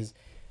happen, which is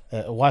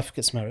a wife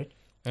gets married,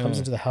 comes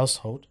into the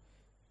household.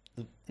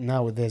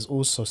 Now there's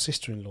also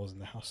sister-in-laws in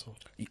the household.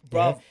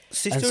 Bruv, Yeah?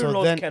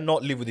 sister-in-laws then-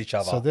 cannot live with each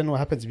other. So then what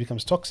happens, it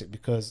becomes toxic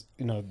because,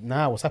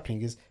 now what's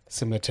happening is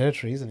similar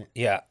territory, isn't it?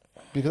 Yeah.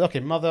 Because, okay,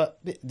 mother,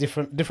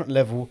 different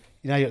level,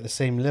 now you're at the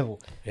same level.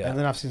 Yeah. And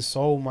then I've seen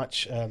so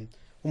much,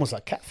 almost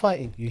like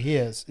catfighting. You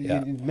hear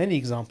Yeah. many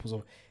examples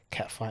of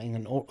catfighting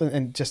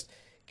and just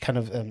kind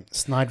of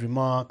snide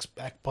remarks,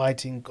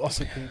 backbiting,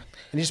 gossiping.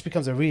 And it just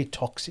becomes a really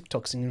toxic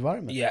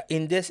environment. Yeah,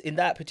 in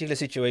that particular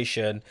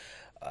situation,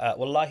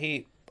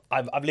 wallahi,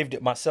 I've lived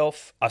it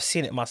myself. I've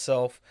seen it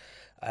myself.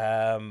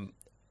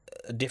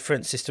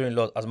 Different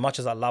sister-in-laws. As much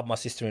as I love my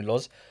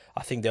sister-in-laws,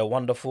 I think they're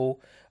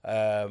wonderful.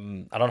 I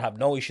don't have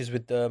no issues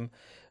with them,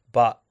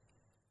 but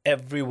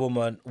every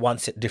woman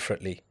wants it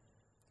differently.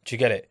 Do you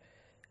get it?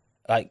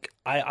 Like,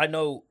 I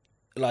know,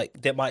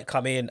 like, they might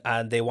come in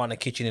and they want a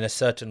kitchen in a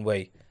certain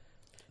way.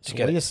 So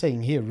what you're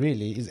saying here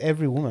really is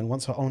every woman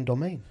wants her own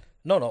domain.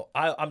 No,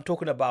 I'm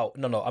talking about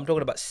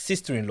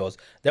sister-in-laws.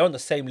 They're on the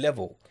same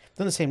level.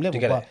 They're on the same level,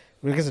 get but it?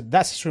 because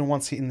that sister-in-law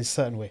wants it in a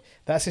certain way.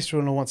 That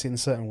sister-in-law wants it in a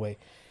certain way.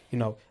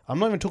 I'm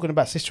not even talking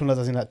about sister-in-laws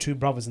as in like two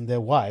brothers and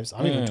their wives.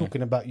 I'm even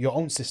talking about your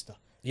own sister.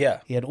 Yeah.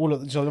 He had all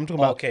of. So I'm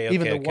talking about Okay,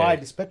 even okay, the okay.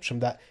 wider spectrum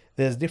that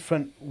there's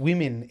different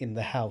women in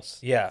the house.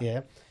 Yeah.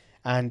 Yeah,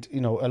 and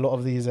you know a lot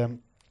of these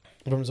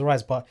problems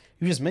arise. But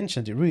you just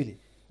mentioned it really,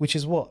 which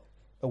is what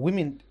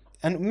women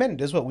and men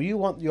as well. You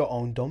want your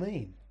own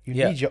domain. You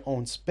Yeah. need your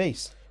own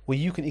space where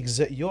you can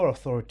exert your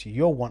authority,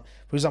 your want.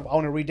 For example, I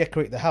want to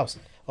redecorate the house.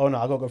 Oh no,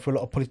 I got to go through a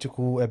lot of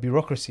political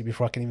bureaucracy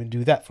before I can even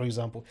do that. For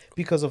example,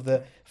 because of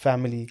the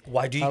family.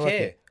 Why do you hierarchy.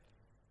 care?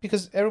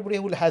 Because everybody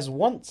has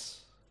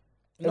wants.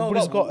 No,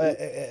 Everybody's but-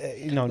 got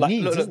you know Like,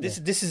 needs. look,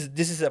 isn't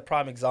this is a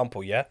prime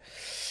example. Yeah,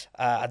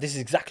 this is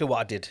exactly what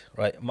I did.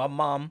 Right, my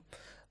mom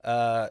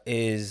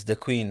is the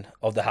queen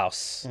of the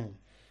house,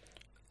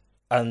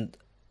 and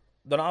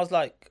then I was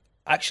like,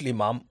 actually,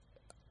 mom,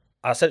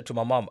 I said it to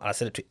my mom. I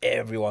said it to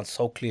everyone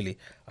so clearly.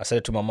 I said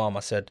it to my mom.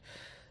 I said,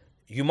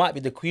 you might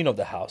be the queen of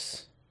the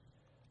house,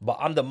 but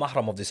I'm the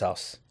mahram of this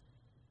house.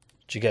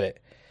 Do you get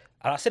it?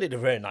 And I said it in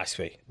a very nice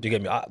way. Do you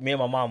get me? Me and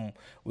my mom,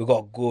 we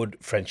got a good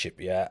friendship,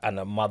 yeah, and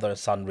a mother and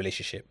son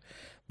relationship.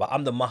 But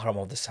I'm the mahram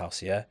of this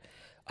house, yeah,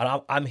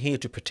 and I'm here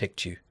to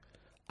protect you.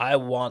 I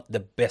want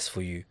the best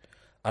for you,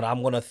 and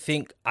I'm gonna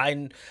think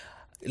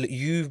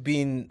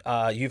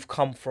you've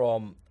come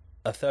from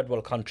a third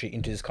world country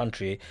into this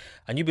country,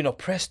 and you've been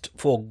oppressed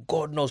for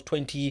God knows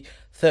 20,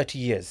 30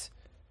 years,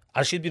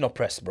 and she's been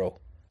oppressed, bro.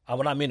 And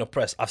when I mean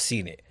oppressed, I've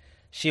seen it.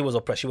 She was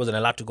oppressed. She wasn't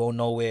allowed to go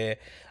nowhere.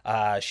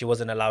 She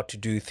wasn't allowed to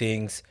do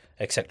things,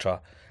 etc.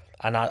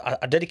 And I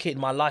dedicated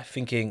my life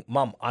thinking,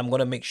 Mum, I'm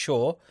gonna make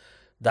sure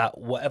that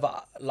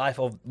whatever life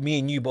of me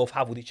and you both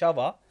have with each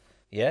other,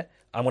 yeah,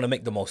 I'm gonna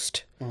make the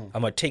most. I'm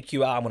gonna take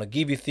you out. I'm gonna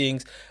give you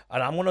things,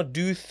 and I'm gonna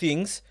do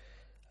things.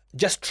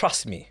 Just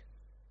trust me.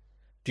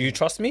 Do you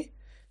trust me?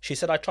 She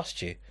said, I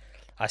trust you.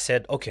 I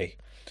said, okay.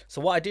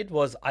 So what I did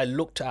was I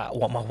looked at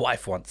what my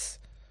wife wants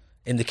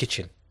in the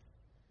kitchen.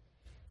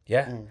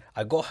 Yeah,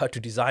 I got her to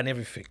design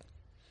everything.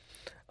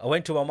 I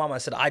went to my mom and I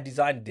said, I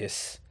designed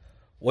this.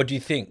 What do you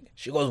think?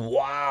 She goes,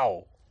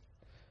 wow,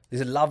 this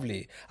is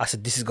lovely. I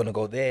said, this is going to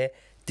go there.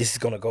 This is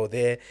going to go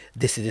there.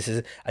 This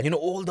is. And you know,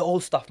 all the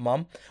old stuff,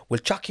 mom, we'll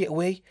chuck it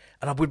away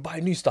and I will buy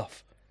new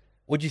stuff.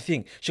 What do you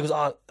think? She goes,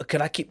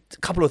 can I keep a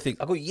couple of things?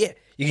 I go, yeah,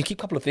 you can keep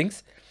a couple of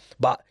things.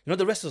 But you know,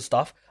 the rest of the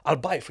stuff, I'll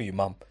buy it for you,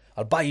 mom.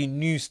 I'll buy you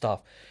new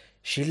stuff.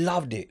 She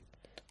loved it.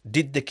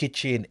 Did the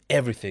kitchen,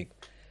 everything.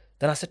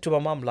 Then I said to my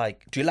mum,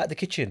 like, do you like the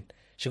kitchen?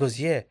 She goes,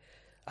 yeah.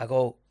 I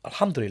go,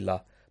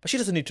 alhamdulillah. But she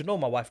doesn't need to know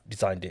my wife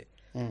designed it.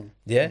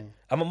 Yeah?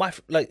 And my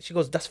wife, like, she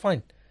goes, that's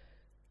fine.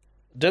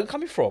 Where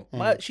coming from?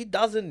 She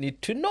doesn't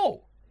need to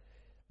know.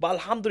 But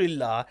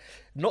alhamdulillah,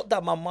 not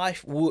that my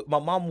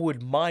mum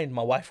would mind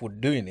my wife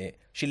would doing it.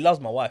 She loves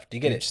my wife. Do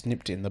you get it? Just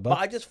nipped it in the bud. But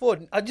I just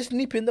thought, I just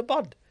nip it in the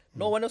bud.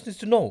 No one else needs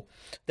to know.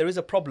 There is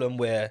a problem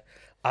where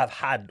I've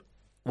had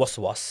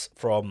waswas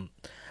from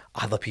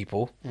other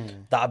people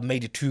that have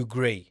made it too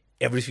grey.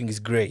 Everything is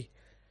grey,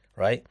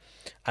 right?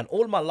 And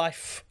all my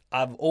life,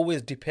 I've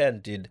always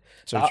depended.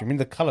 So do you mean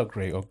the color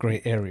grey or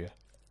grey area?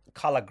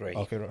 Color grey.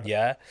 Okay, right.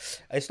 Yeah,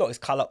 it's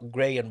color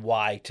grey and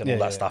white and all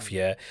that stuff.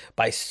 Yeah,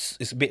 but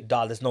it's a bit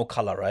dull. There's no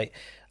color, right?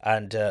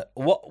 And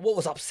what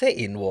was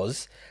upsetting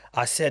was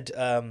I said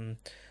I'm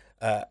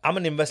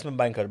an investment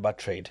banker by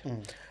trade.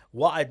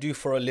 What I do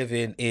for a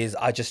living is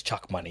I just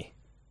chuck money.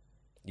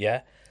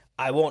 Yeah,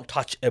 I won't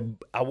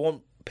I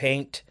won't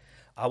paint.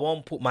 I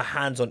won't put my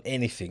hands on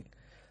anything.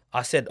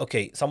 I said,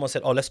 okay, someone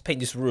said, oh, let's paint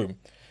this room.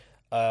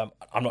 I'm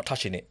not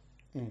touching it.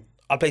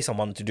 I'll pay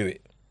someone to do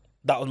it.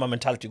 That was my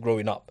mentality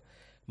growing up.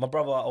 My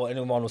brother or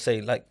anyone will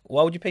say, like,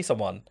 why would you pay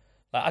someone?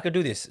 Like, I could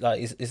do this.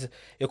 Like,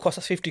 it'll cost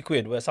us 50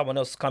 quid, where someone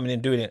else coming in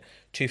doing it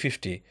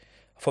 250.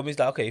 For me, it's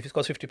like, okay, if it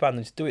costs £50,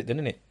 then just do it, then,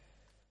 innit?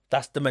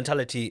 That's the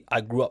mentality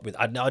I grew up with.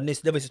 I never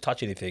used to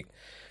touch anything.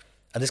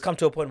 And it's come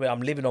to a point where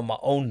I'm living on my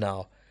own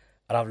now.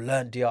 And I've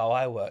learned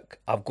DIY work.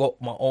 I've got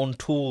my own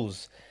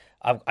tools.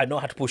 I know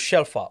how to put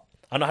shelf up.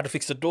 I know how to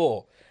fix the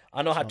door.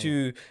 I know how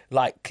to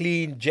like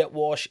clean, jet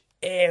wash,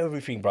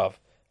 everything, bruv.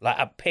 Like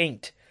I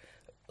paint.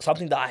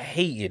 Something that I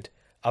hated.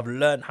 I've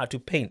learned how to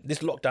paint. This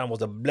lockdown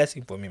was a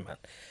blessing for me, man.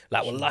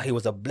 Like wallahi, it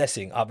was a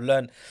blessing. I've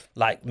learned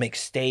like make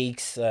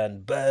steaks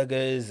and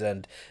burgers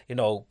and you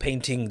know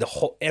painting the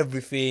whole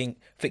everything,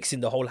 fixing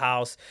the whole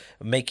house,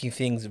 making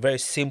things very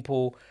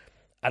simple.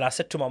 And I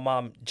said to my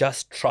mom,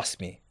 just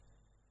trust me.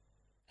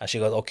 And she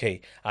goes,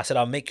 okay. I said,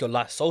 I'll make your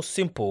life so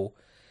simple,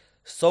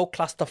 so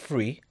cluster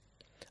free.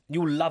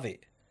 You'll love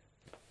it.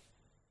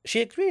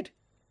 She agreed.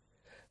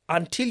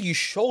 Until you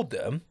showed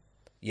them,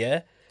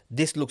 yeah,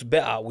 this looks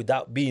better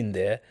without being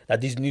there.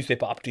 That this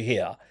newspaper up to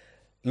here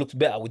looks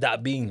better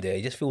without being there.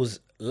 It just feels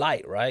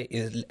light, right?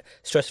 It's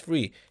stress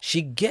free.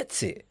 She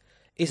gets it.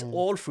 It's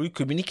all through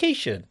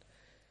communication.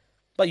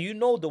 But you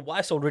know the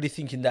wife's already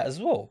thinking that as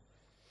well.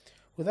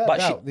 Without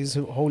doubt, these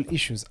whole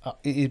issues,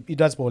 it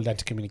does boil down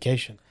to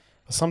communication.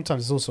 But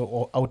sometimes it's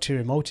also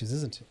ulterior motives,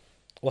 isn't it?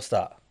 What's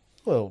that?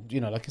 Well, you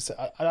know, like I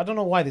said, I don't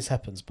know why this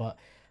happens, but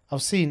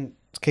I've seen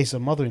cases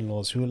of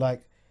mother-in-laws who,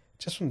 like,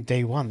 just from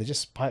day one, they're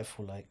just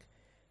spiteful. Like,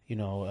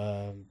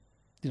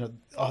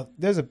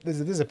 there's a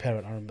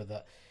parent I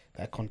remember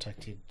that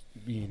contacted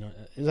me. You know,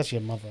 it was actually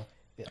a mother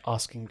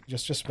asking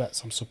just about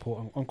some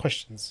support on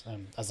questions,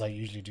 as I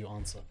usually do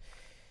answer.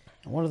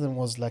 And one of them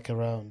was like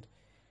around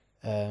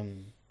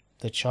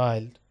the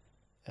child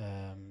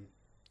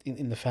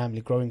in the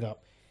family growing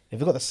up. If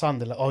they've got the son,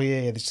 they're like, oh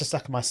yeah, it's just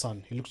like my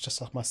son. He looks just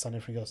like my son,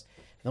 everything else.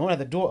 And then when I had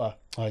the daughter,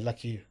 oh,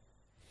 like you.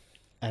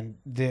 And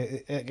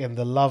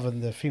the love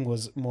and the thing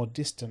was more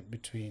distant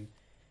between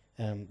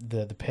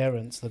the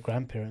parents, the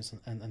grandparents,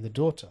 and the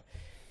daughter.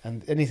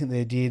 And anything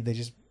they did, they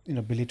just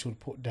belittled,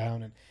 put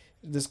down, and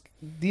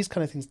these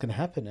kind of things can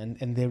happen.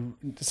 And they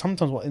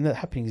sometimes what ends up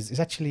happening is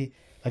actually,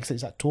 like I said,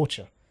 it's like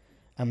torture,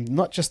 and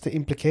not just the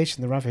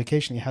implication, the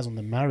ramification it has on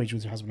the marriage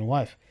with your husband and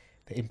wife,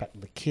 the impact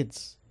on the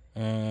kids.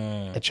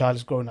 A child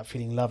is growing up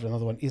feeling loved,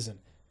 another one isn't.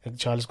 A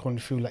child is going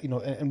to feel like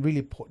and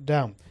really put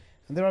down.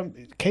 And there are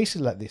cases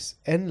like this,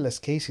 endless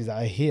cases that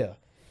I hear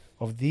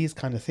of these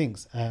kind of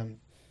things.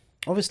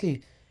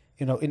 Obviously,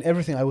 in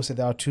everything I always say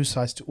there are two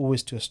sides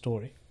to a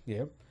story.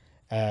 Yeah.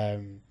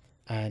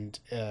 And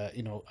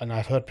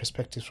I've heard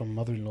perspectives from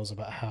mother-in-laws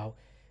about how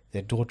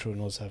their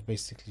daughter-in-laws have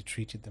basically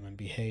treated them and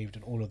behaved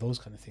and all of those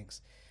kind of things.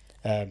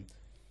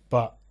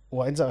 But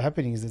what ends up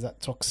happening is there's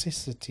that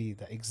toxicity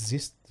that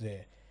exists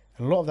there.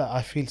 And a lot of that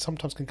I feel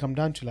sometimes can come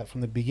down to, like, from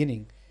the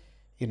beginning,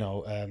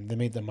 they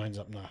made their minds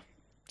up, nah,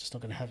 just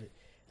not going to have it.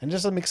 And it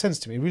doesn't make sense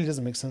to me. It really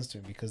doesn't make sense to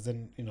me, because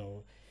then,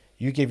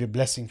 you gave your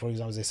blessing, for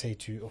example, as they say,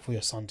 for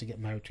your son to get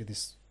married to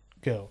this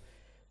girl.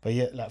 But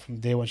yet, like, from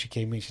day one she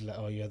came in, she's like,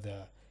 oh, you're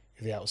the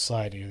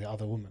outsider, you're the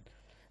other woman.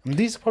 And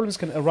these problems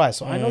can arise.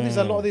 So I know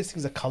a lot of these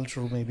things are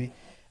cultural, maybe.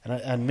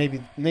 And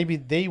maybe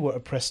they were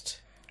oppressed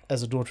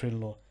as a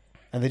daughter-in-law,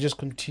 and they're just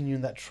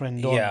continuing that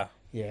trend on.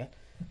 Yeah.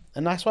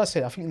 And that's why I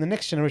said, I think in the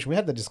next generation, we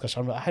had that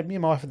discussion. Me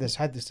and my wife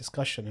had this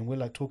discussion, and we're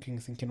like talking,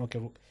 thinking, okay,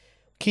 look,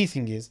 key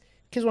thing is,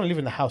 kids want to live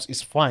in the house,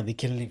 it's fine, they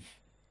can live.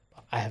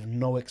 I have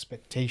no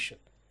expectation.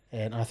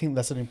 And I think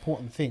that's an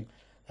important thing.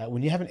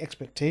 When you have an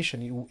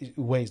expectation, it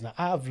weighs. Now,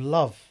 out of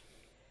love,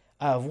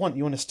 out of want,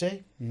 you want to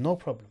stay? No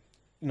problem.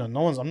 I'm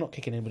not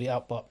kicking anybody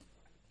out, but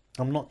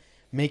I'm not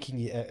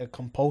making it a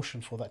compulsion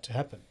for that to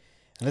happen.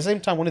 And at the same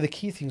time, one of the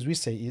key things we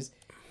say is,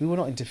 we will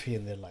not interfere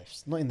in their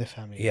lives, not in their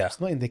family lives,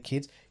 not in their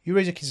kids. You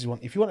raise your kids as you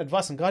want. If you want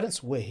advice and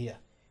guidance, we're here.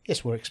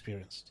 Yes, we're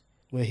experienced.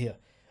 We're here.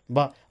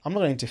 But I'm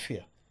not going to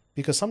interfere.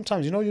 Because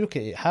sometimes, you look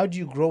at it, how do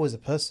you grow as a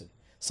person?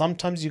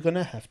 Sometimes you're going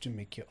to have to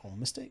make your own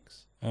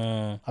mistakes.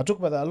 I talk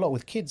about that a lot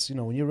with kids.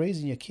 When you're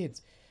raising your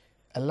kids,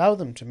 allow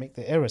them to make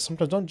their errors.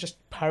 Sometimes don't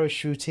just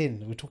parachute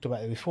in. We talked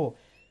about it before.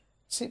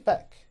 Sit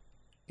back.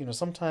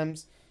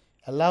 Sometimes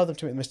allow them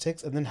to make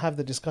mistakes and then have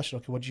the discussion.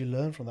 Okay, what did you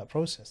learn from that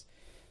process?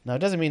 Now, it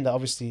doesn't mean that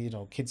obviously,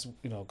 kids,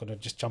 going to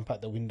just jump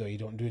out the window. You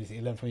don't do anything.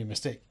 You learn from your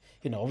mistake.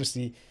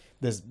 Obviously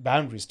there's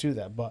boundaries to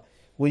that, but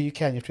where you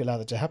can, you have to allow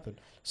that to happen.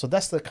 So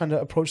that's the kind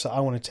of approach that I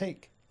want to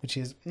take, which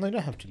is, no, you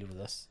don't have to live with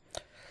us.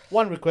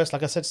 One request,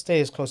 like I said,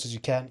 stay as close as you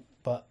can.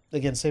 But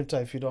again, same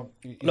time, if you don't...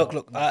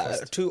 Look,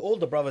 to all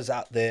the brothers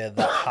out there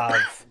that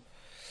have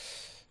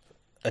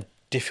a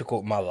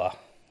difficult mother,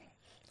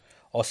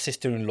 or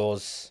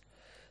sister-in-laws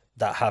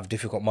that have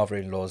difficult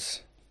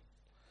mother-in-laws,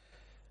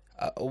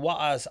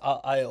 what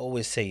I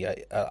always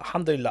say,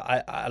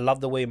 alhamdulillah, I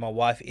love the way my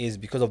wife is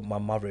because of my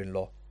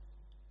mother-in-law.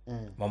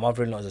 My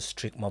mother-in-law is a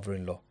strict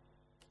mother-in-law.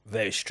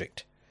 Very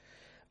strict.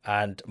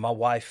 And my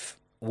wife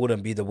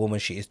wouldn't be the woman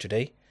she is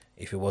today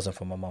if it wasn't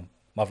for my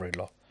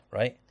mother-in-law,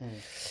 right?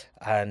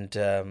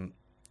 And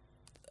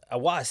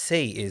what I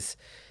say is,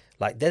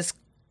 like, there's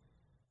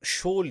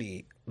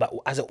surely, like,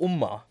 as an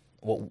ummah,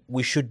 what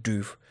we should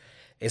do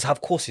is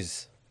have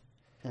courses.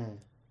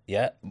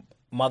 Yeah,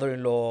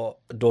 mother-in-law,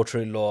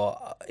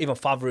 daughter-in-law, even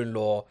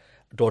father-in-law,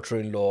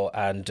 daughter-in-law,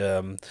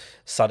 and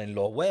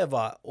son-in-law,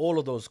 wherever, all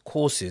of those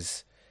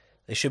courses,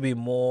 there should be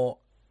more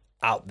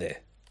out there.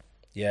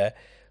 Yeah,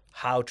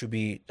 how to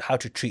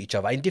treat each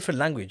other in different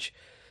language,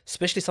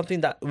 especially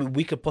something that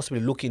we could possibly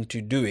look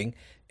into doing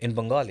in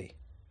Bengali.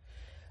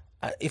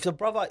 If the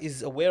brother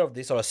is aware of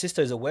this, or a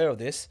sister is aware of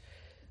this,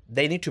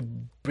 they need to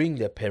bring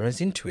their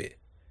parents into it.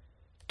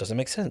 Doesn't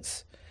make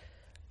sense.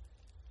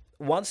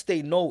 Once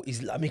they know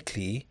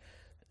Islamically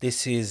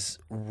this is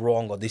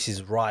wrong, or this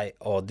is right,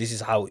 or this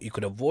is how you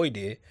could avoid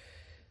it,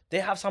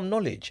 they have some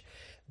knowledge.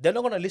 They're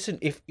not going to listen.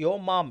 If your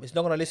mom is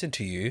not going to listen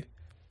to you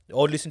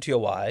or listen to your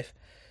wife,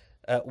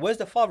 where's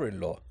the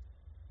father-in-law?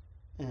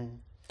 Do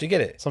you get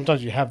it?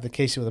 Sometimes you have the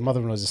case where the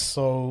mother-in-law is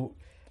so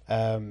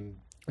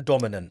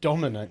dominant.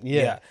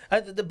 Yeah.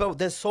 But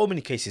there's so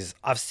many cases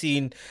I've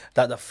seen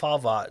that the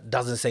father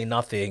doesn't say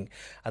nothing,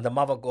 and the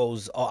mother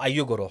goes, "Oh,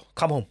 Ayugoro,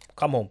 come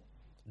home.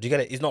 Do you get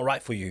it? It's not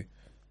right for you."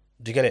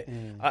 Do you get it?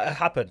 It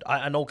happened.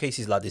 I know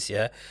cases like this,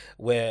 yeah,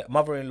 where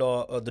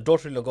mother-in-law, the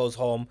daughter-in-law goes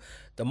home.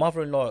 The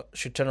mother-in-law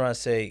should turn around and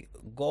say,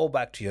 "Go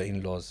back to your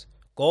in-laws.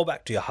 Go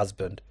back to your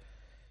husband."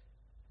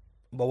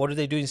 But what do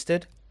they do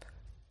instead?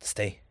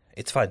 Stay.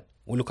 It's fine.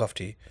 We'll look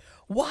after you.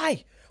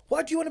 Why?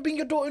 Why do you want to bring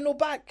your daughter-in-law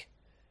back?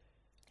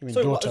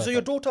 So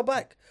your daughter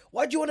back.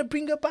 Why do you want to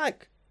bring her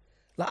back?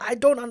 Like, I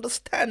don't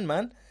understand,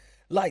 man.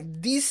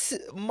 Like these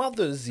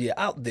mothers here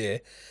out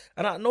there,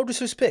 and no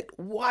disrespect,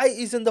 why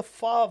isn't the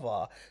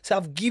father say,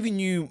 I've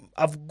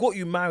got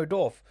you married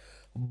off,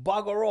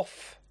 bugger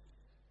off?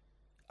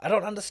 I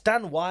don't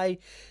understand why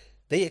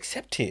they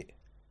accept it.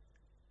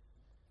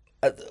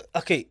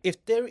 Okay,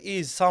 if there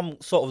is some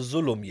sort of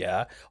zulum,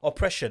 yeah,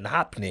 oppression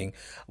happening,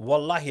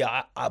 wallahi,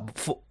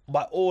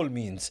 by all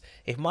means,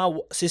 if my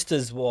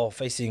sisters were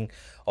facing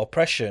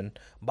oppression,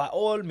 by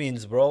all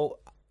means, bro,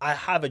 I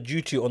have a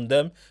duty on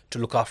them to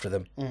look after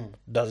them.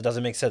 Does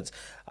it make sense?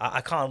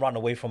 I can't run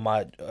away from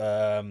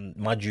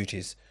my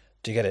duties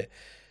to get it.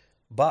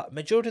 But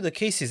majority of the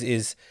cases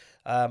is,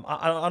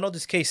 I know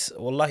this case,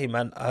 wallahi,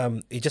 man,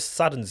 it just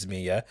saddens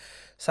me, yeah,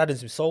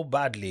 saddens me so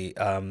badly,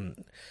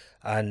 and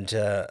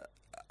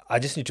I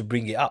just need to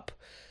bring it up.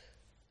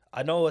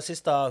 I know a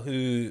sister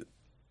who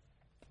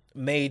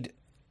made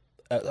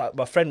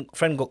my friend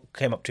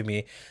came up to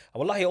me.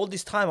 Wallahi, all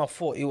this time I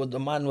thought the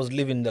man was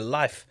living the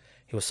life.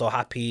 He was so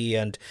happy,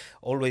 and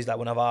always like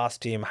whenever I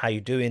asked him how you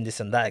doing, this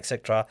and that,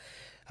 etc.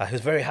 He was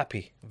very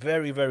happy,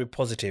 very very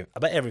positive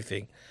about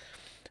everything.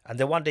 And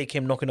then one day he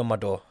came knocking on my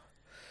door.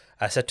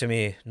 I said to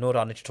me,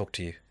 Noura, I need to talk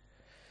to you.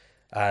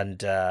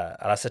 And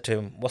I said to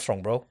him, what's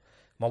wrong, bro?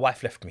 My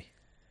wife left me.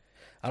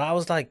 And I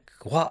was like,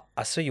 what?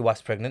 I saw your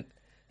wife's pregnant.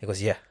 He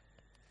goes, yeah.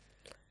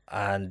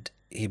 And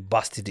he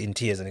busted in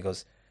tears and he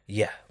goes,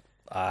 yeah,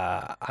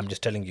 I'm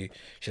just telling you,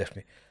 she left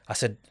me. I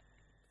said,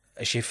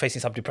 is she facing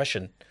some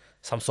depression?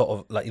 Some sort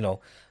of, like,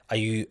 are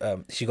you,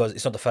 she goes,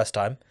 it's not the first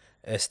time.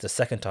 It's the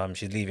second time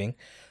she's leaving.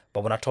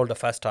 But when I told her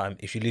first time,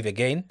 if you leave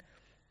again,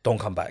 don't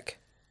come back.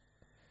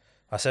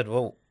 I said,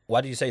 well,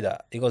 why do you say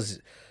that? He goes,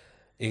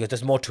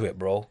 there's more to it,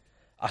 bro.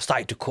 I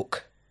started to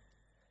cook.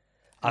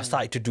 I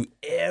started to do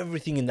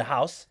everything in the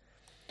house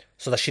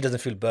so that she doesn't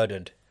feel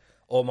burdened.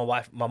 Or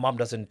my mom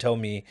doesn't tell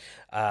me,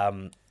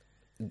 Kita,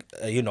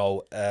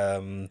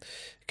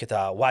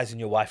 why isn't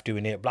your wife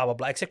doing it? Blah, blah,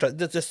 blah, etc.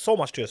 There's so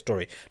much to your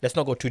story. Let's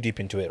not go too deep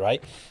into it,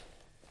 right?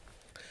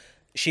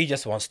 She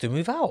just wants to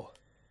move out.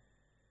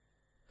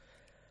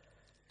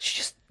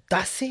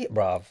 That's it,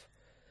 bruv.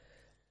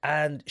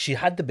 And she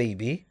had the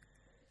baby.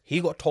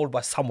 He got told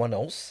by someone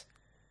else,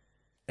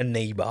 a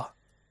neighbor,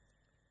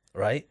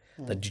 right?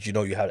 That, did you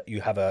know you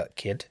have a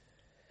kid?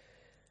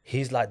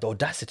 He's like, the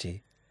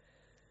audacity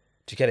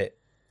to get it.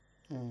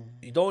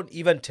 You don't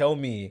even tell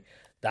me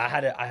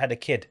that I had a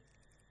kid.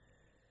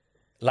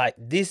 Like,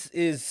 this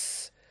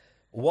is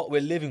what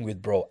we're living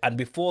with, bro. And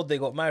before they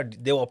got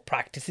married, they were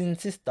practicing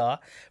sister,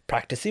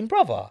 practicing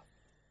brother.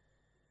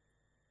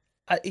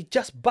 It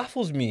just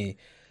baffles me.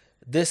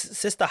 This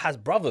sister has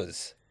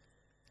brothers.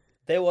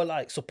 They were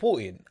like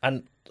supporting.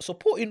 And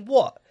supporting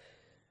what?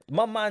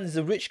 My man's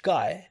a rich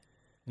guy.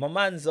 My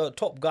man's a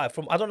top guy.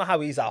 I don't know how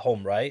he's at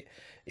home, right?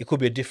 It could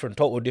be a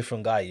total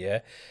different guy, yeah?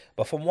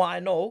 But from what I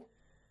know,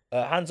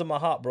 hands on my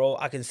heart, bro,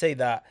 I can say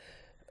that,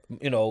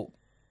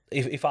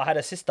 if I had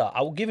a sister,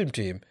 I would give him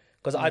to him.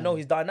 Because I know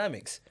his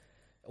dynamics,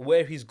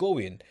 where he's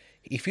going.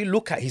 If you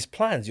look at his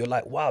plans, you're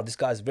like, wow, this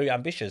guy's very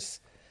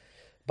ambitious.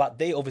 But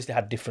they obviously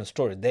had different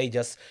stories.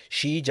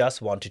 She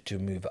just wanted to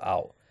move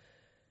out.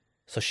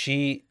 So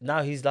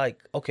now he's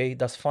like, okay,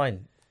 that's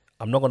fine.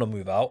 I'm not going to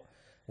move out.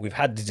 We've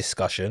had the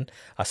discussion.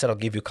 I said, I'll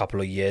give you a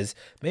couple of years.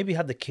 Maybe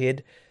had the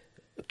kid.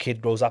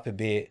 Kid grows up a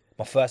bit.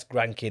 My first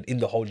grandkid in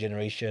the whole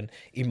generation,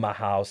 in my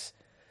house,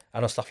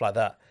 and stuff like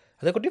that.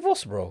 And they got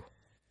divorced, bro.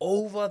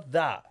 Over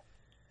that.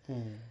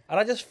 And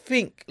I just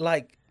think,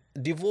 like,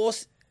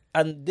 divorce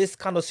and this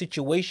kind of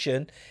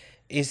situation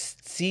is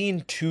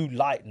seen too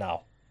light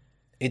now.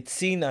 It's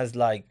seen as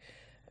like,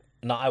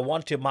 now I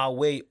want it my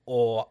way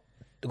or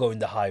go in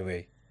the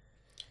highway.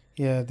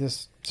 Yeah,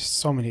 there's just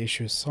so many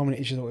issues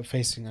that we're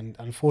facing, and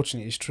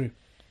unfortunately, it's true.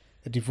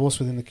 The divorce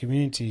within the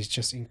community is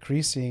just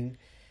increasing.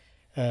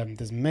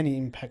 There's many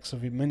impacts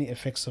of it, many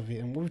effects of it,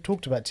 and what we've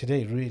talked about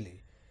today,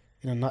 really,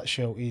 in a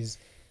nutshell, is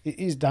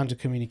down to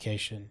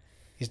communication.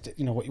 Is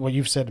what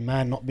you've said,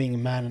 man not being a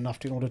man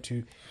enough in order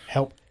to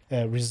help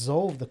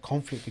resolve the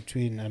conflict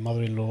between a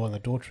mother-in-law and a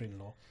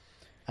daughter-in-law,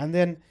 and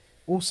then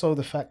also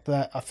the fact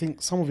that I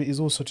think some of it is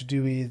also to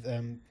do with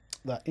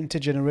that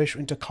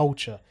intergenerational,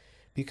 interculture.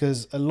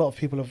 Because a lot of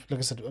people have, like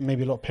I said,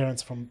 maybe a lot of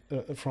parents from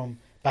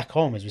back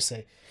home, as we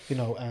say,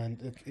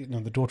 and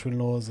the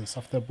daughter-in-laws and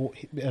stuff,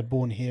 they're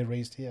born here,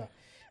 raised here,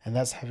 and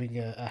that's having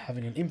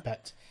an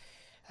impact.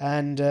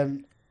 And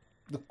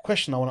the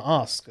question I want to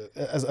ask,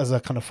 as a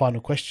kind of final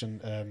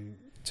question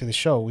to the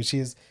show, which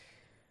is,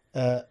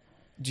 do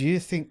you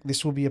think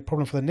this will be a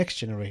problem for the next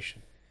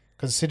generation?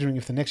 Considering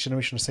if the next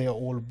generation, say, are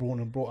all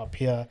born and brought up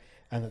here,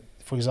 and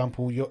for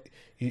example, your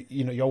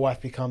wife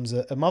becomes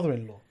a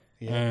mother-in-law.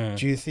 Yeah.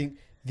 Do you think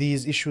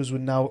these issues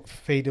would now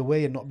fade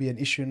away and not be an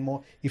issue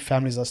anymore if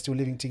families are still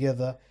living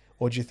together?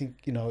 Or do you think,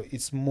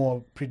 it's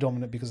more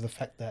predominant because of the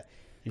fact that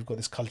you've got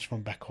this culture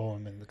from back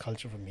home and the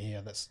culture from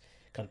here that's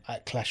kind of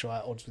at clash or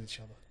at odds with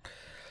each other?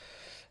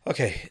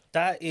 Okay,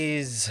 that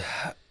is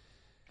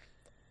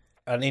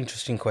an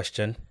interesting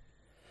question.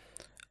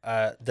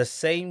 The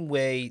same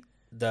way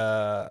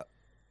the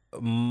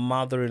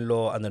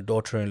mother-in-law and the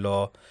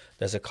daughter-in-law,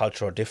 there's a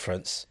cultural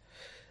difference.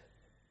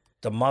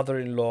 the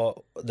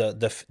mother-in-law,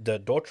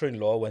 the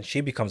daughter-in-law, when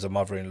she becomes a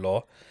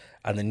mother-in-law,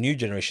 and the new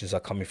generations are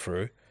coming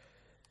through,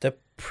 they're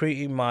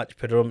pretty much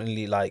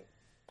predominantly like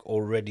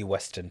already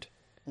Western,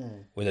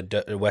 with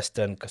a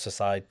Western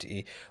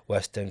society,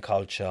 Western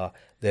culture.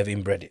 They've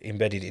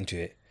embedded into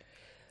it.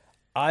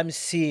 I'm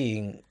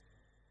seeing.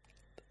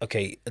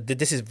 Okay,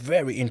 this is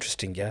very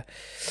interesting. Yeah,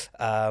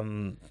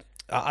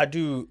 I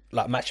do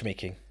like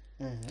matchmaking,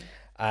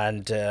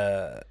 and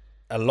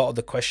a lot of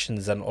the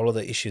questions and all of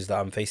the issues that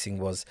I'm facing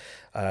was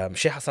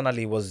Sheikh Hassan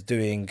Ali was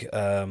doing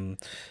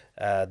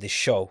this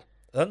show.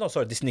 No,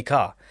 sorry, this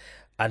nikah,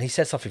 and he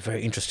said something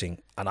very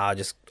interesting, and I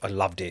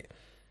loved it.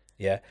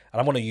 Yeah, and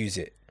I'm gonna use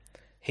it.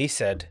 He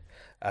said,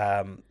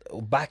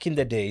 back in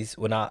the days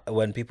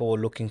when people were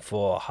looking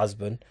for a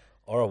husband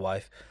or a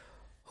wife,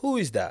 who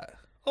is that?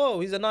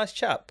 Oh, he's a nice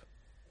chap.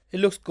 He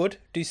looks good,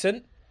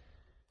 decent.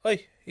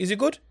 Hey, is he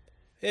good?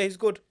 Yeah, he's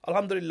good.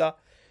 Alhamdulillah.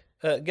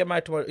 Get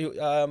married to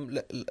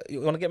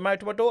you want to get married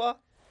to my daughter?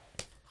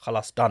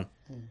 Khalas, done.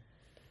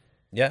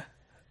 Yeah.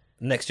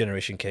 Next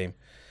generation came.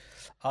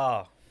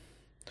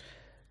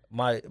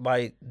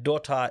 My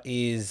daughter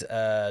is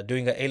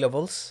doing her A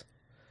levels.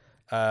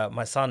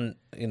 My son,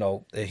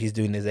 he's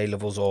doing his A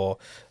levels, or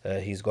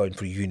he's going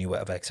through uni,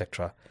 whatever,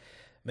 etc.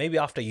 Maybe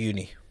after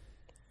uni,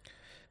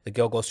 the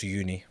girl goes to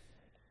uni.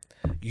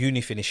 Uni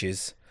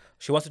finishes.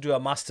 She wants to do her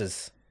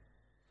masters.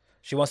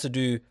 She wants to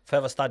do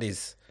further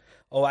studies.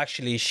 Or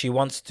actually, she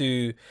wants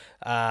to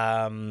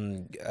have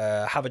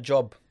a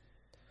job.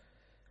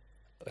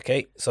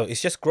 Okay, so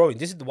it's just growing.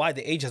 This is why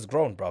the age has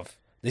grown, bruv.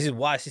 This is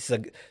why sisters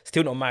are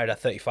still not married at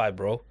 35,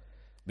 bro.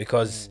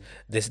 Because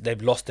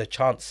they've lost their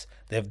chance.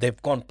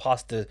 They've gone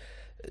past the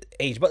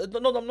age. But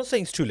no, I'm not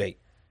saying it's too late.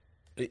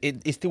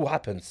 It still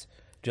happens.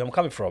 Do you know where I'm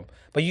coming from?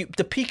 But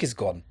the peak is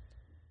gone.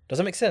 Does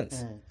that make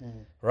sense?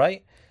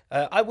 Right?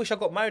 I wish I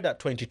got married at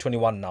 20,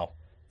 21 now.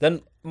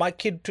 Then my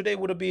kid today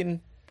would have been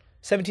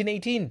 17,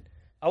 18.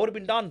 I would have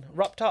been done,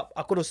 wrapped up.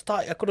 I could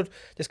have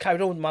just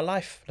carried on with my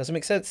life. Does it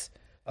make sense?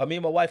 Me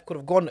and my wife could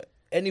have gone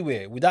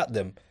anywhere without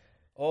them,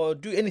 or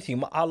do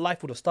anything. Our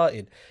life would have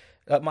started.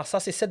 My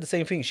sasi said the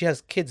same thing. She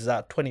has kids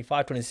at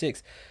 25,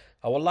 26.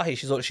 Wallahi,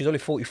 she's only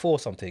 44 or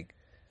something.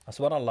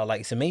 Subhanallah,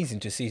 like, it's amazing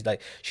to see.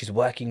 Like, she's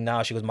working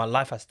now. She goes, my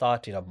life has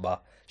started, Abba.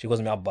 She goes,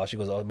 Abba. She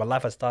goes, oh, my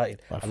life has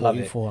started. By I love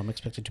it. 44, I'm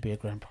expected to be a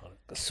grandpa.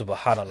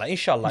 Subhanallah.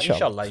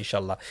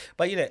 Inshallah.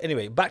 But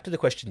anyway, back to the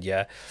question.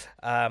 Yeah,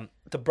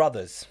 the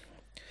brothers.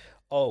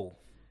 Oh,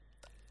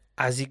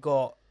 has he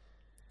got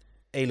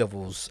A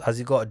levels? Has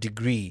he got a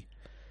degree?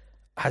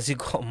 Has he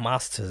got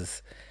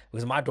masters?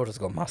 Because my daughter's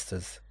got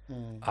masters.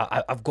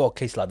 I've got a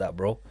case like that,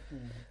 bro.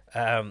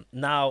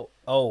 Now,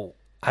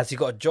 has he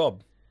got a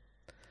job?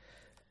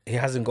 He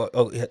hasn't got.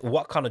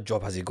 What kind of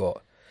job has he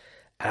got?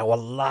 And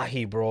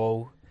wallahi,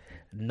 bro,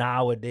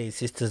 nowadays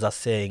sisters are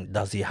saying,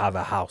 does he have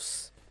a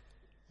house?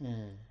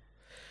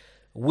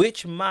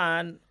 Which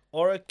man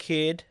or a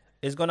kid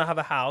is gonna have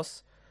a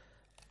house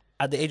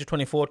at the age of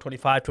 24,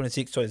 25,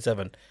 26,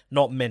 27?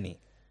 Not many.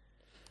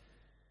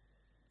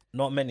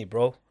 Not many,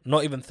 bro.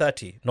 Not even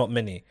 30. Not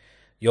many.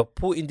 You're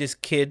putting this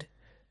kid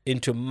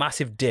into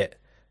massive debt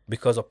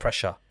because of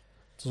pressure.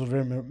 It's all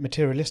very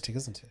materialistic,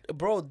 isn't it?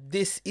 Bro,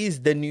 this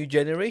is the new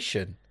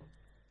generation.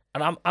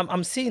 And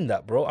I'm seeing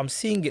that, bro. I'm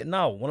seeing it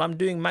now. When I'm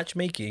doing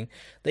matchmaking,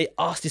 they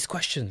ask these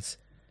questions.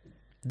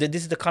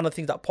 This is the kind of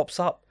thing that pops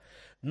up.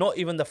 Not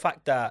even the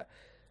fact that,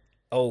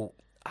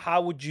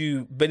 how would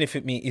you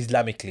benefit me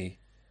Islamically?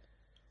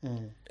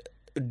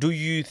 Do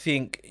you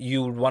think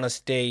you would want to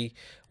stay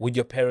with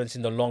your parents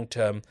in the long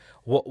term?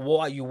 What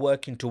are you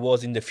working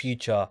towards in the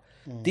future?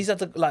 These are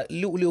the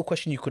little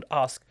questions you could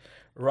ask.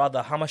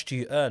 Rather, how much do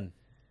you earn?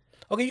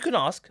 Okay, you can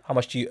ask how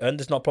much do you earn.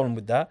 There's no problem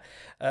with that.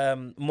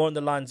 More on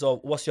the lines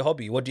of, what's your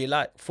hobby? What do you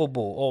like?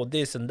 Football, or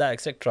this and that,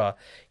 etc.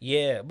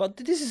 Yeah, but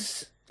this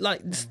is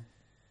this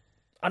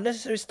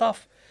unnecessary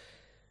stuff.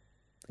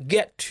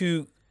 Get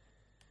to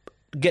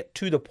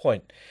the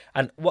point.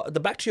 And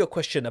back to your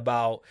question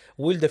about,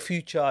 will the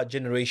future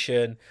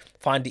generation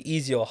find it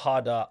easier or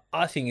harder?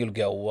 I think it'll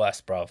get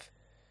worse, bruv.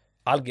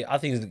 I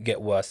think it'll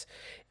get worse.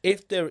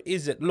 If there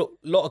isn't, look,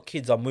 a lot of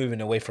kids are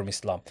moving away from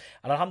Islam.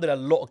 And alhamdulillah,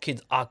 a lot of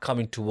kids are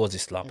coming towards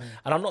Islam.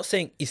 And I'm not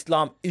saying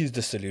Islam is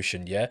the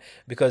solution, yeah?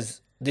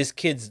 Because these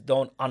kids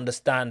don't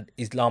understand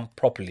Islam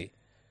properly,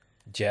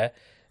 yeah?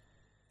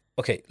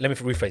 Okay, let me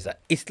rephrase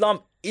that.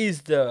 Islam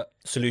is the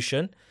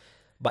solution,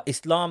 but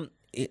Islam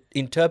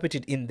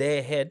interpreted in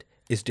their head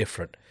is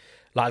different.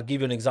 Like, I'll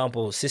give you an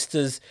example.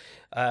 Sisters,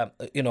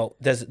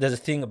 there's a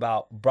thing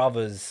about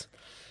brothers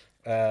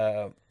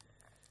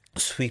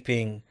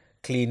sweeping,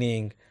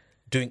 cleaning,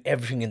 doing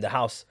everything in the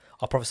house.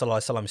 Our Prophet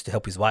ﷺ used to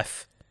help his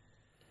wife.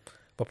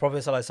 But Prophet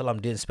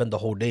ﷺ didn't spend the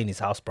whole day in his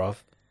house, bruv.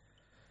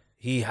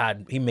 He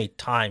made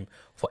time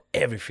for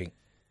everything,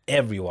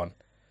 everyone.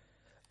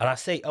 And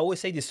I always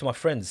say this to my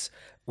friends,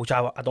 which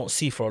I don't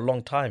see for a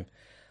long time.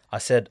 I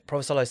said,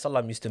 Prophet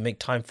ﷺ used to make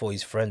time for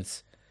his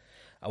friends.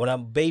 And when a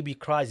baby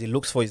cries, he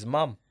looks for his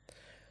mum.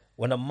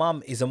 When a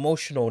mum is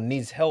emotional,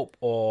 needs help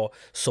or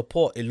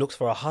support, it looks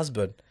for a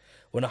husband.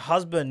 When a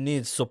husband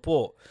needs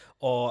support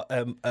or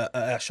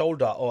a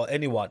shoulder or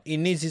anyone. He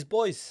needs his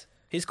boys,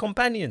 his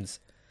companions.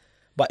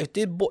 But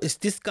if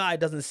this guy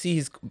doesn't see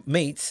his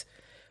mates,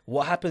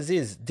 what happens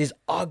is this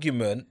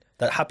argument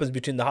that happens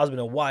between the husband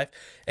and wife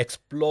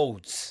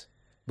explodes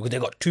because they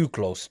got too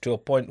close to a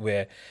point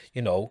where,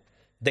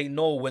 they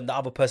know when the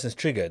other person's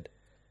triggered.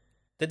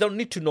 They don't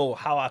need to know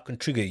how I can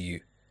trigger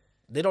you.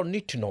 They don't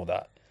need to know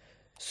that.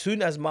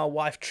 Soon as my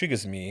wife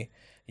triggers me,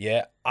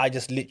 I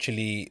just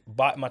literally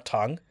bite my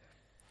tongue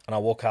and I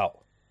walk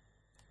out.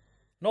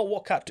 Not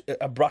walk out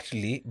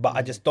abruptly, but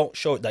I just don't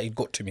show it that it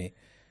got to me.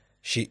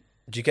 Do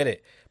you get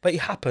it? But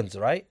it happens,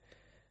 right?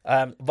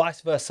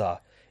 Vice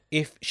versa.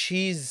 If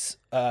she's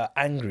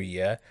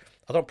angry, I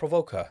don't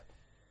provoke her.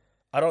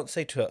 I don't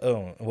say to her,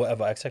 oh,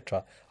 whatever,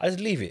 etc. I just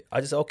leave it. I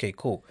just say, okay,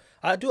 cool.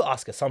 I do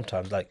ask her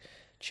sometimes, like,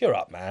 cheer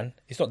up, man.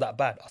 It's not that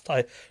bad.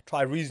 I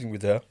try reasoning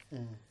with her.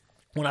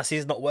 When I see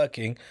it's not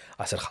working,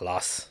 I said,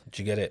 khalas.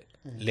 Do you get it?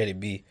 Let it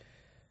be.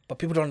 But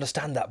people don't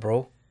understand that,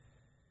 bro.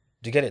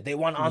 Do you get it? They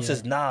want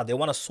answers now. They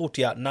want to sort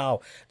it out now.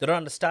 They don't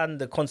understand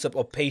the concept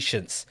of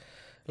patience.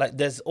 Like,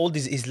 there's all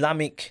these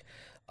Islamic,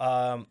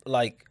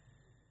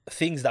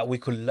 things that we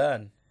could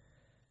learn.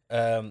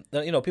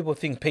 People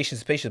think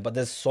patience, but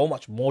there's so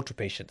much more to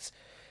patience.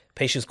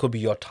 Patience could be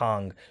your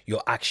tongue,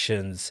 your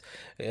actions,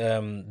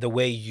 the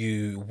way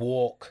you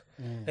walk,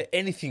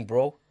 anything,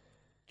 bro.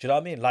 Do you know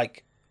what I mean?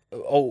 Like,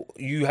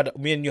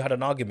 me and you had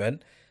an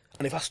argument,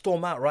 and if I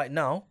storm out right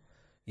now,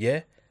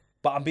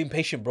 but I'm being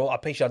patient, bro. I'm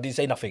patient. I didn't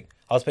say nothing.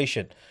 I was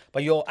patient,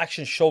 but your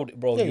actions showed,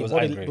 bro. You was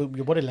angry.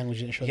 Your body language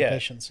didn't show the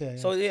patience.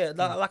 So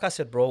like I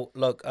said, bro.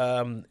 Look,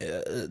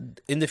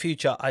 in the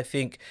future, I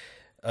think.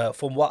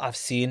 From what I've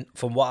seen,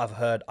 from what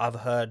I've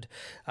heard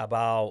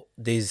about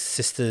these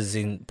sisters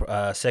in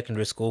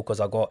secondary school,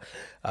 because I got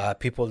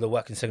people that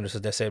work in secondary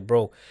school. They say,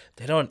 bro,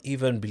 they don't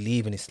even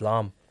believe in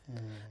Islam.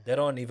 They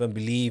don't even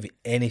believe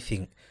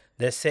anything.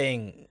 They're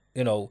saying,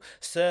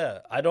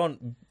 sir, I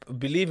don't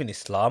believe in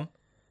Islam.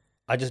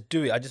 I just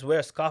do it. I just wear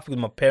a scarf with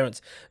my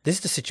parents. This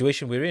is the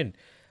situation we're in.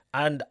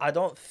 And I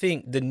don't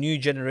think the new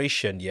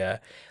generation,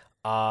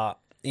 are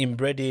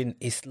inbreeding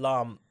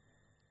Islam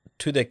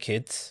to their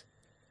kids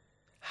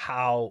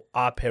how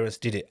our parents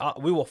did it.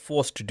 We were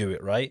forced to do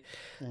it, right?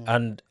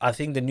 And I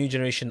think the new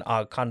generation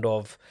are kind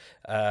of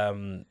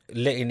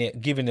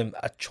giving them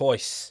a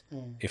choice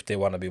if they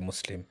want to be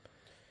Muslim.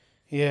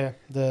 Yeah,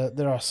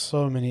 there are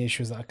so many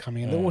issues that are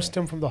coming, and they all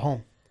stem from the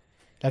home.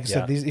 Like I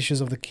said, these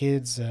issues of the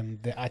kids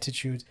and their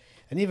attitudes,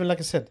 and even, like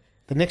I said,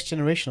 the next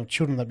generation of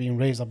children that are being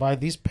raised are by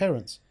these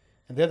parents,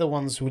 and they're the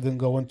ones who then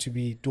go on to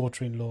be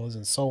daughter-in-laws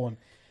and so on.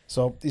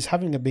 So it's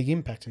having a big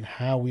impact in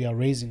how we are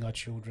raising our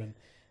children,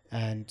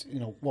 and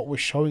what we're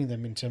showing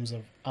them in terms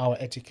of our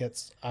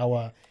etiquettes,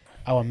 our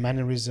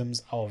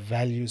mannerisms, our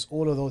values.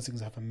 All of those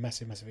things have a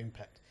massive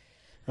impact.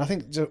 And I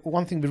think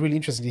one thing would be really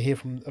interesting to hear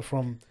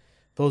from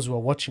those who are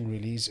watching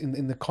really is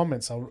in the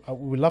comments. I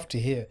would love to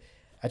hear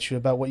actually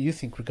about what you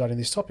think regarding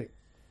this topic.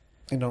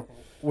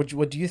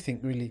 What do you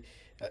think really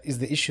is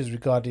the issues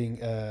regarding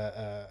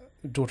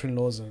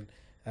daughter-in-laws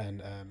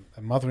and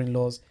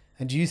mother-in-laws,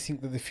 and do you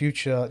think that the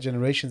future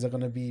generations are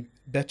going to be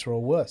better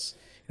or worse?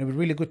 It would be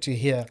really good to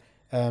hear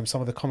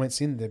some of the comments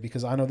in there,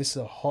 because I know this is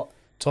a hot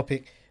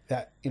topic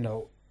that a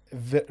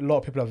lot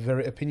of people are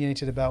very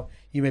opinionated about.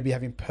 You may be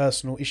having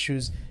personal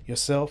issues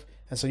yourself,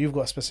 and so you've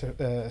got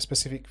a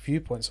specific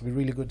viewpoint. So it'd be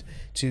really good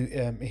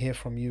to hear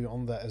from you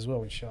on that as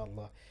well,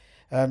 inshallah.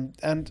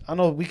 And I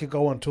know we could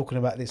go on talking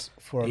about this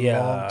for a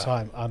long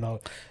time. I know,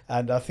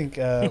 and I think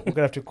we're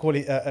gonna have to call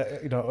it,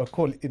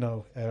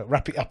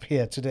 wrap it up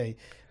here today.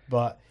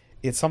 But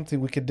it's something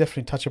we can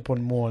definitely touch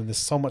upon more, and there's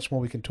so much more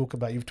we can talk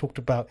about. You've talked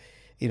about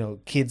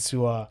kids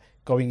who are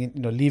going in,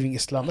 leaving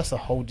Islam. That's a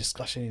whole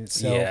discussion in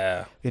itself.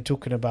 Yeah. We're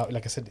talking about,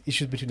 like I said,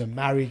 issues between the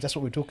marriage. That's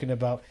what we're talking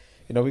about.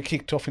 We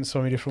kicked off in so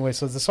many different ways.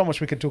 So there's so much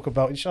we can talk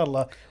about.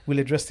 Inshallah, we'll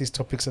address these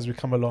topics as we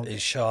come along.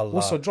 Inshallah.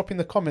 Also, drop in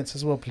the comments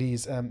as well,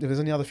 please. If there's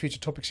any other future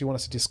topics you want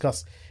us to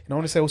discuss. And I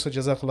want to say also,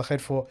 Jazakallah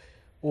khair for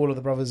all of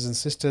the brothers and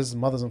sisters,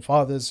 mothers and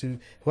fathers who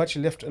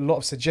actually left a lot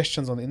of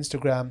suggestions on the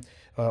Instagram,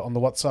 on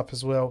the WhatsApp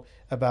as well,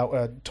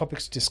 about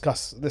topics to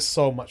discuss. There's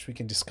so much we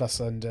can discuss,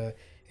 and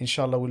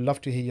inshallah, we'd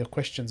love to hear your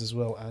questions as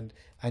well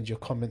and your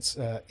comments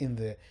in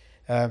there.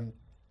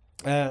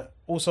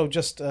 Also,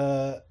 just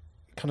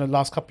kind of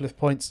last couple of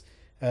points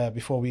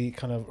before we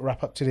kind of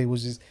wrap up today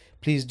was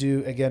please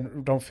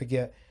don't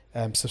forget,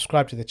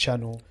 subscribe to the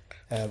channel,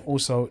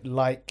 also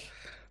like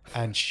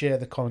and share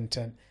the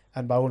content,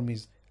 and by all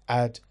means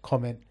add,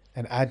 comment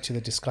and add to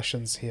the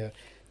discussions here.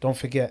 Don't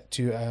forget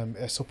to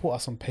support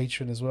us on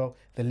Patreon as well.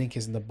 The link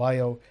is in the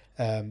bio.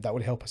 That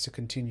will help us to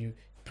continue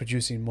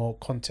producing more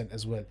content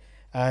as well.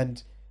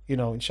 And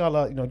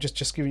inshallah,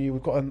 just giving you,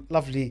 we've got a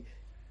lovely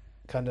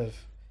kind of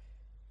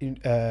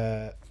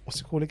what's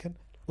it called again?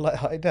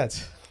 Light-hearted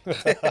dads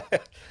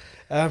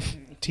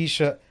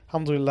t-shirt.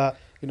 Alhamdulillah,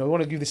 we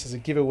want to give this as a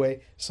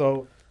giveaway.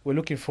 So we're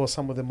looking for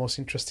some of the most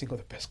interesting or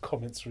the best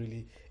comments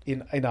really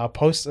in our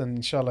posts, and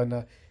inshallah in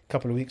a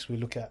couple of weeks we'll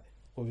look at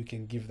what we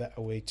can give that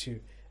away to.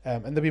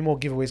 And there'll be more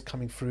giveaways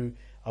coming through.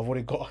 I've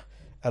already got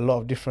a lot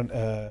of different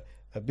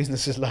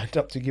businesses lined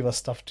up to give us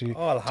stuff to Oh,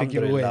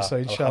 give away. alhamdulillah, So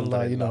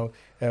inshallah, you alhamdulillah.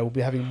 know, we'll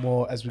be having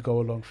more as we go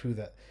along through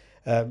that.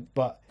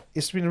 But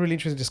it's been a really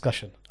interesting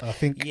discussion. I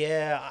think.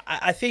 Yeah,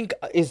 I think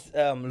is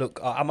look,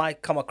 I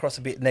might come across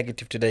a bit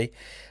negative today.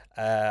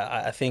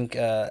 I think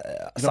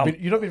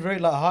You've not been very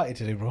light-hearted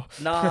today, bro.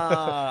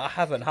 nah, I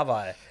haven't, have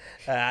I?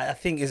 I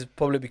think it's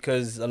probably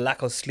because a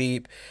lack of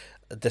sleep,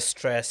 the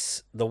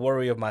stress, the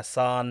worry of my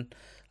son,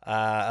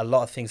 a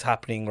lot of things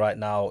happening right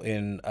now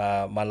in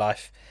my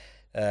life,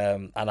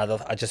 and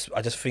I just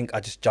think I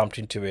just jumped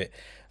into it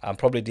and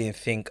probably didn't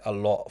think a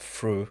lot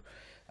through.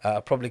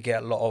 Probably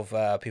get a lot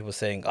of people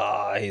saying,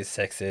 "Ah, he's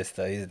sexist,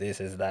 or he's this,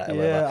 is that." Or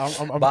Yeah,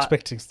 whatever. I'm But-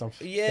 expecting stuff.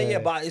 yeah,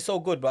 but it's all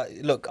good. But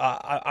look,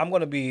 I'm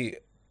gonna be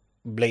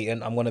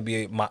blatant. I'm gonna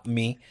be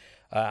me.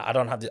 I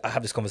don't have I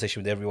have this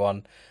conversation with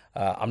everyone.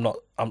 I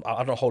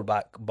don't hold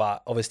back,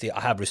 but obviously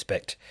I have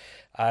respect.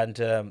 And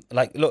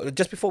like, look,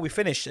 just before we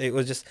finished, it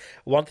was just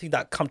one thing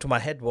that come to my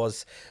head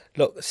was,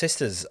 look,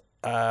 sisters.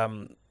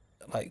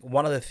 Like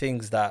one of the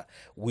things that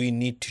we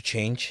need to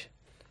change,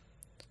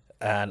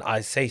 and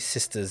I say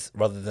sisters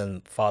rather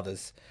than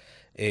fathers,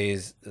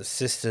 is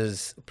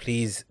sisters,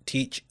 please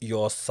teach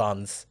your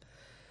sons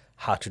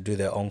how to do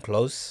their own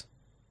clothes,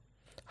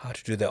 how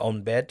to do their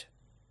own bed,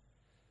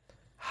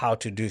 how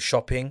to do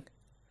shopping.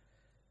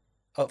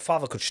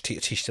 Father could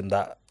teach them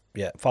that.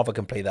 Yeah, father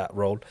can play that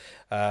role.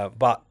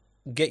 But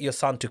get your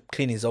son to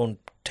clean his own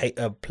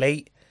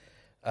plate,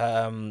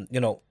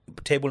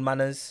 table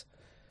manners,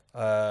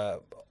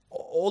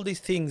 all these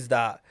things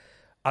that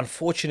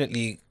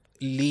unfortunately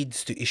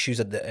leads to issues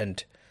at the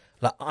end,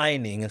 like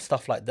ironing and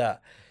stuff like that.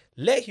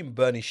 Let him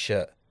burn his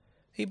shirt.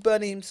 He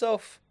burn it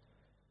himself.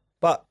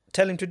 But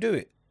tell him to do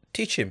it.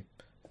 Teach him.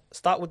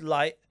 Start with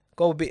light,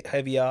 go a bit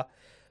heavier.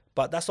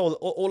 But that's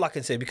all I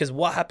can say, because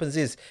what happens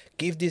is,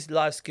 give these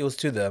life skills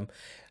to them.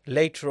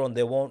 Later on,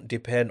 they won't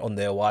depend on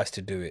their wives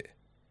to do it.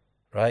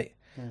 Right?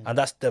 And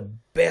that's the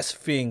best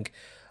thing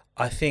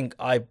I think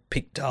I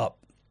picked up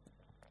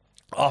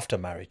after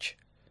marriage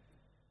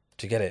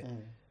to get it.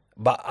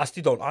 But I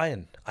still don't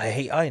iron. I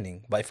hate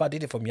ironing. But if I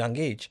did it from young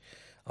age,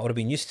 I would have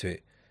been used to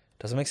it.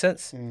 Does it make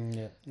sense?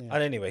 Yeah.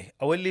 And anyway,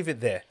 I will leave it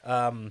there.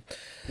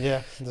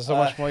 Yeah, there's so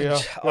much more. You're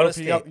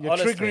honestly,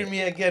 triggering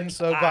me again.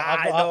 So, but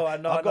I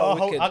know. I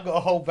got to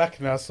hold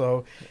back now.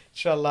 So,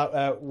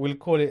 inshallah, we'll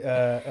call it.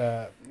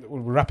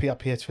 We'll wrap it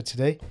up here for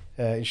today,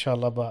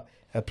 inshallah. But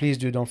please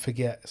don't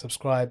forget,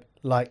 subscribe,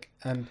 like,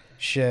 and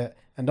share.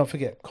 And don't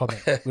forget,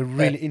 comment. We're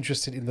really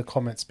interested in the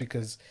comments,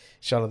 because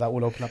inshallah that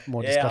will open up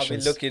more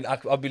discussions. I'll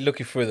be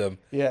looking through them.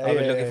 I'll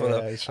be looking for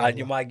them. And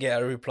you might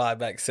get a reply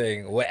back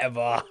saying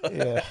whatever.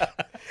 Yeah.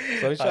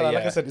 So inshallah,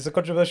 like I said, it's a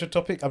controversial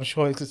topic. I'm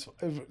sure it's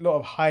a lot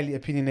of highly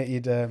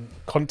opinionated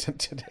content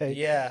today.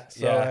 Yeah.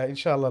 So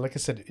inshallah, like I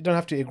said, you don't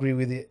have to agree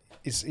with it.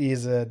 It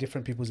is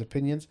different people's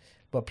opinions,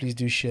 but please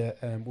do share.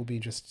 We'll be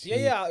interested.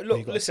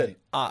 Look, listen,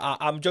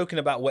 I'm joking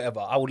about whatever.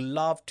 I would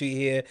love to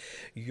hear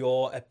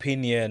your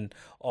opinion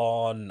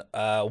on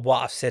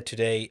what I've said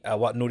today,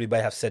 what Nuri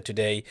Bhai have said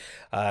today.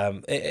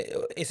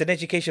 It's an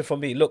education for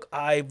me. Look,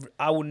 I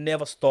will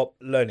never stop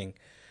learning,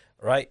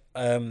 right?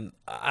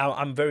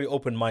 I'm very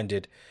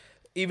open-minded.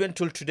 Even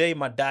till today,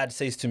 my dad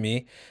says to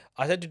me,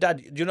 I said to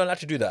Dad, "Do you not like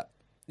to do that?"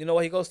 You know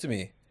what he goes to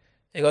me?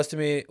 He goes to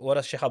me, "What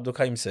does Sheikh Abdul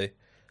Qayyum say?"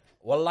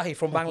 Wallahi,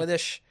 from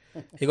Bangladesh.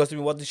 He goes to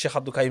me, "What did Sheikh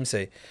Abdul Qayyum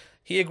say?"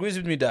 He agrees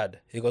with me, Dad.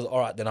 He goes, "All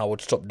right, then I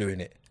would stop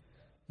doing it."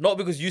 Not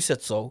because you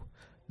said so,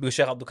 because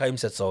Sheikh Abdul Qayyum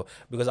said so,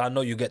 because I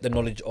know you get the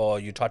knowledge or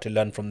you try to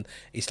learn from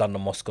East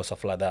London Mosque or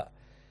stuff like that.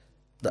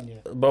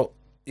 But,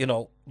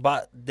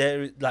 but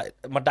there, like,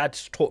 my dad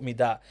taught me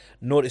that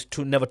it's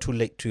never too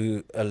late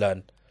to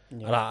learn.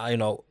 Yeah.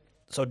 And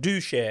so do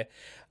share,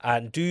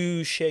 and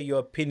do share your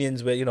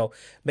opinions where,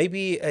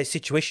 maybe a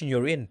situation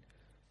you're in,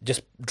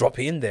 just drop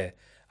it in there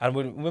and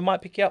we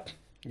might pick you up.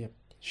 Yep,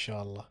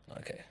 inshallah.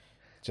 Okay.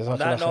 On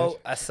that note,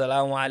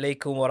 assalamu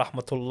alaikum wa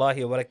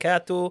rahmatullahi wa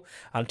barakatuh.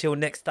 Until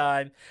next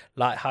time,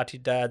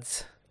 light-hearted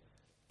dads.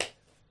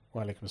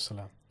 Wa alaikum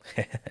assalam.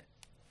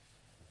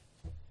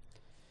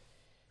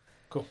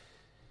 Cool.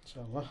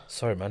 Inshallah.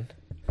 Sorry, man.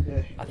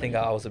 Yeah. I think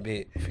I was a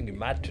bit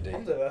mad today.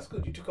 That's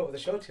good. You took over the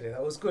show today.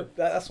 That was good.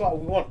 That's what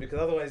we want, because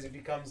otherwise it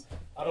becomes,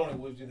 I don't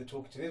want to do the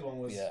talking. Today's one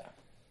was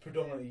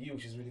predominantly you,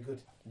 which is really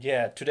good.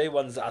 Yeah, today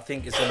ones I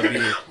think it's gonna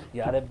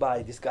be. I didn't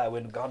buy this guy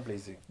went gun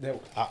blazing. Yeah,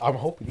 I'm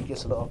hoping he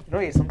gets a lot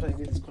of. Sometimes you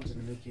need this content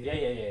to make it.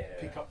 Yeah.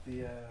 Pick up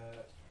the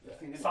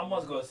thing.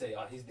 Someone's gonna say,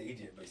 "Oh, he's the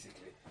idiot,"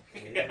 basically.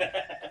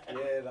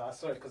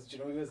 Sorry, because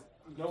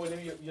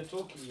whenever you're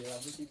talking,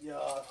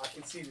 I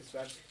can see this,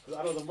 man. Because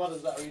I know the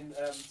mothers that are in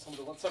some of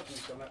the WhatsApp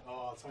groups. I'm like,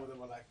 some of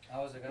them are like.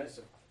 How was it, guys?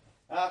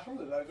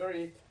 Alhamdulillah,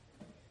 very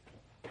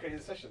crazy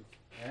session.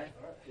 Yeah.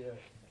 All right. Yeah.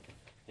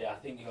 Yeah, I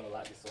think you're gonna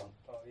like this one.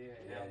 Oh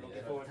yeah. I'm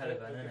looking forward to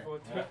it. Taliban, Looking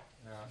forward to innit?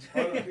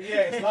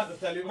 it. It's like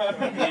the Taliban.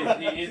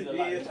 He is the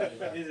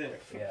Taliban. Is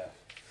it? Yeah.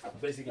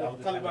 Basically, I was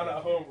the Taliban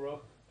at home,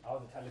 bro. I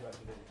was the Taliban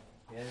today.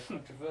 Yeah,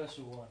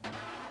 controversial one.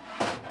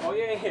 Oh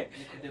yeah, yeah. There's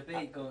a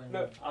debate going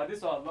No, on.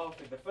 this one I was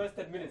laughing. The first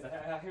 10 minutes,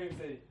 I hear him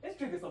say, "Let's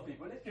trigger some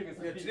people. Let's trigger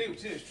some Yeah, people."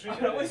 today it's true.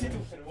 What's he doing?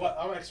 What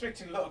I'm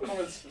expecting a lot of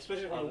comments,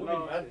 especially from the I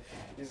know. women, man.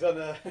 He's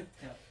gonna. Yeah.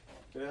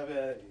 Gonna have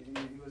a.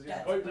 He was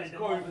That's going, better he's than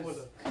going for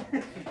mothers.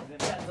 them. The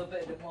dads are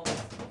better than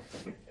mothers.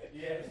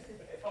 Yes,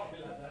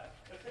 something like that.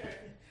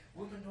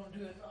 Women don't do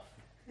enough.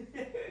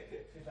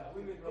 It's like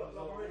women got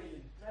love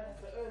already. Man has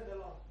to earn the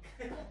love.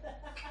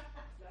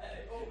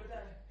 Like,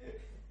 overtime.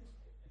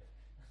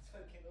 That's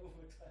fucking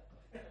overtime.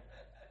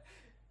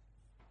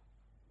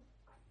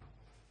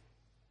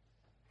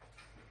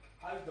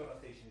 How's Donut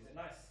Station? Is it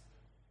nice?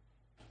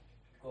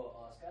 Go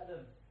ask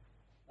Adam.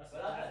 That's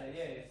But nice.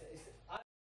 yeah, it's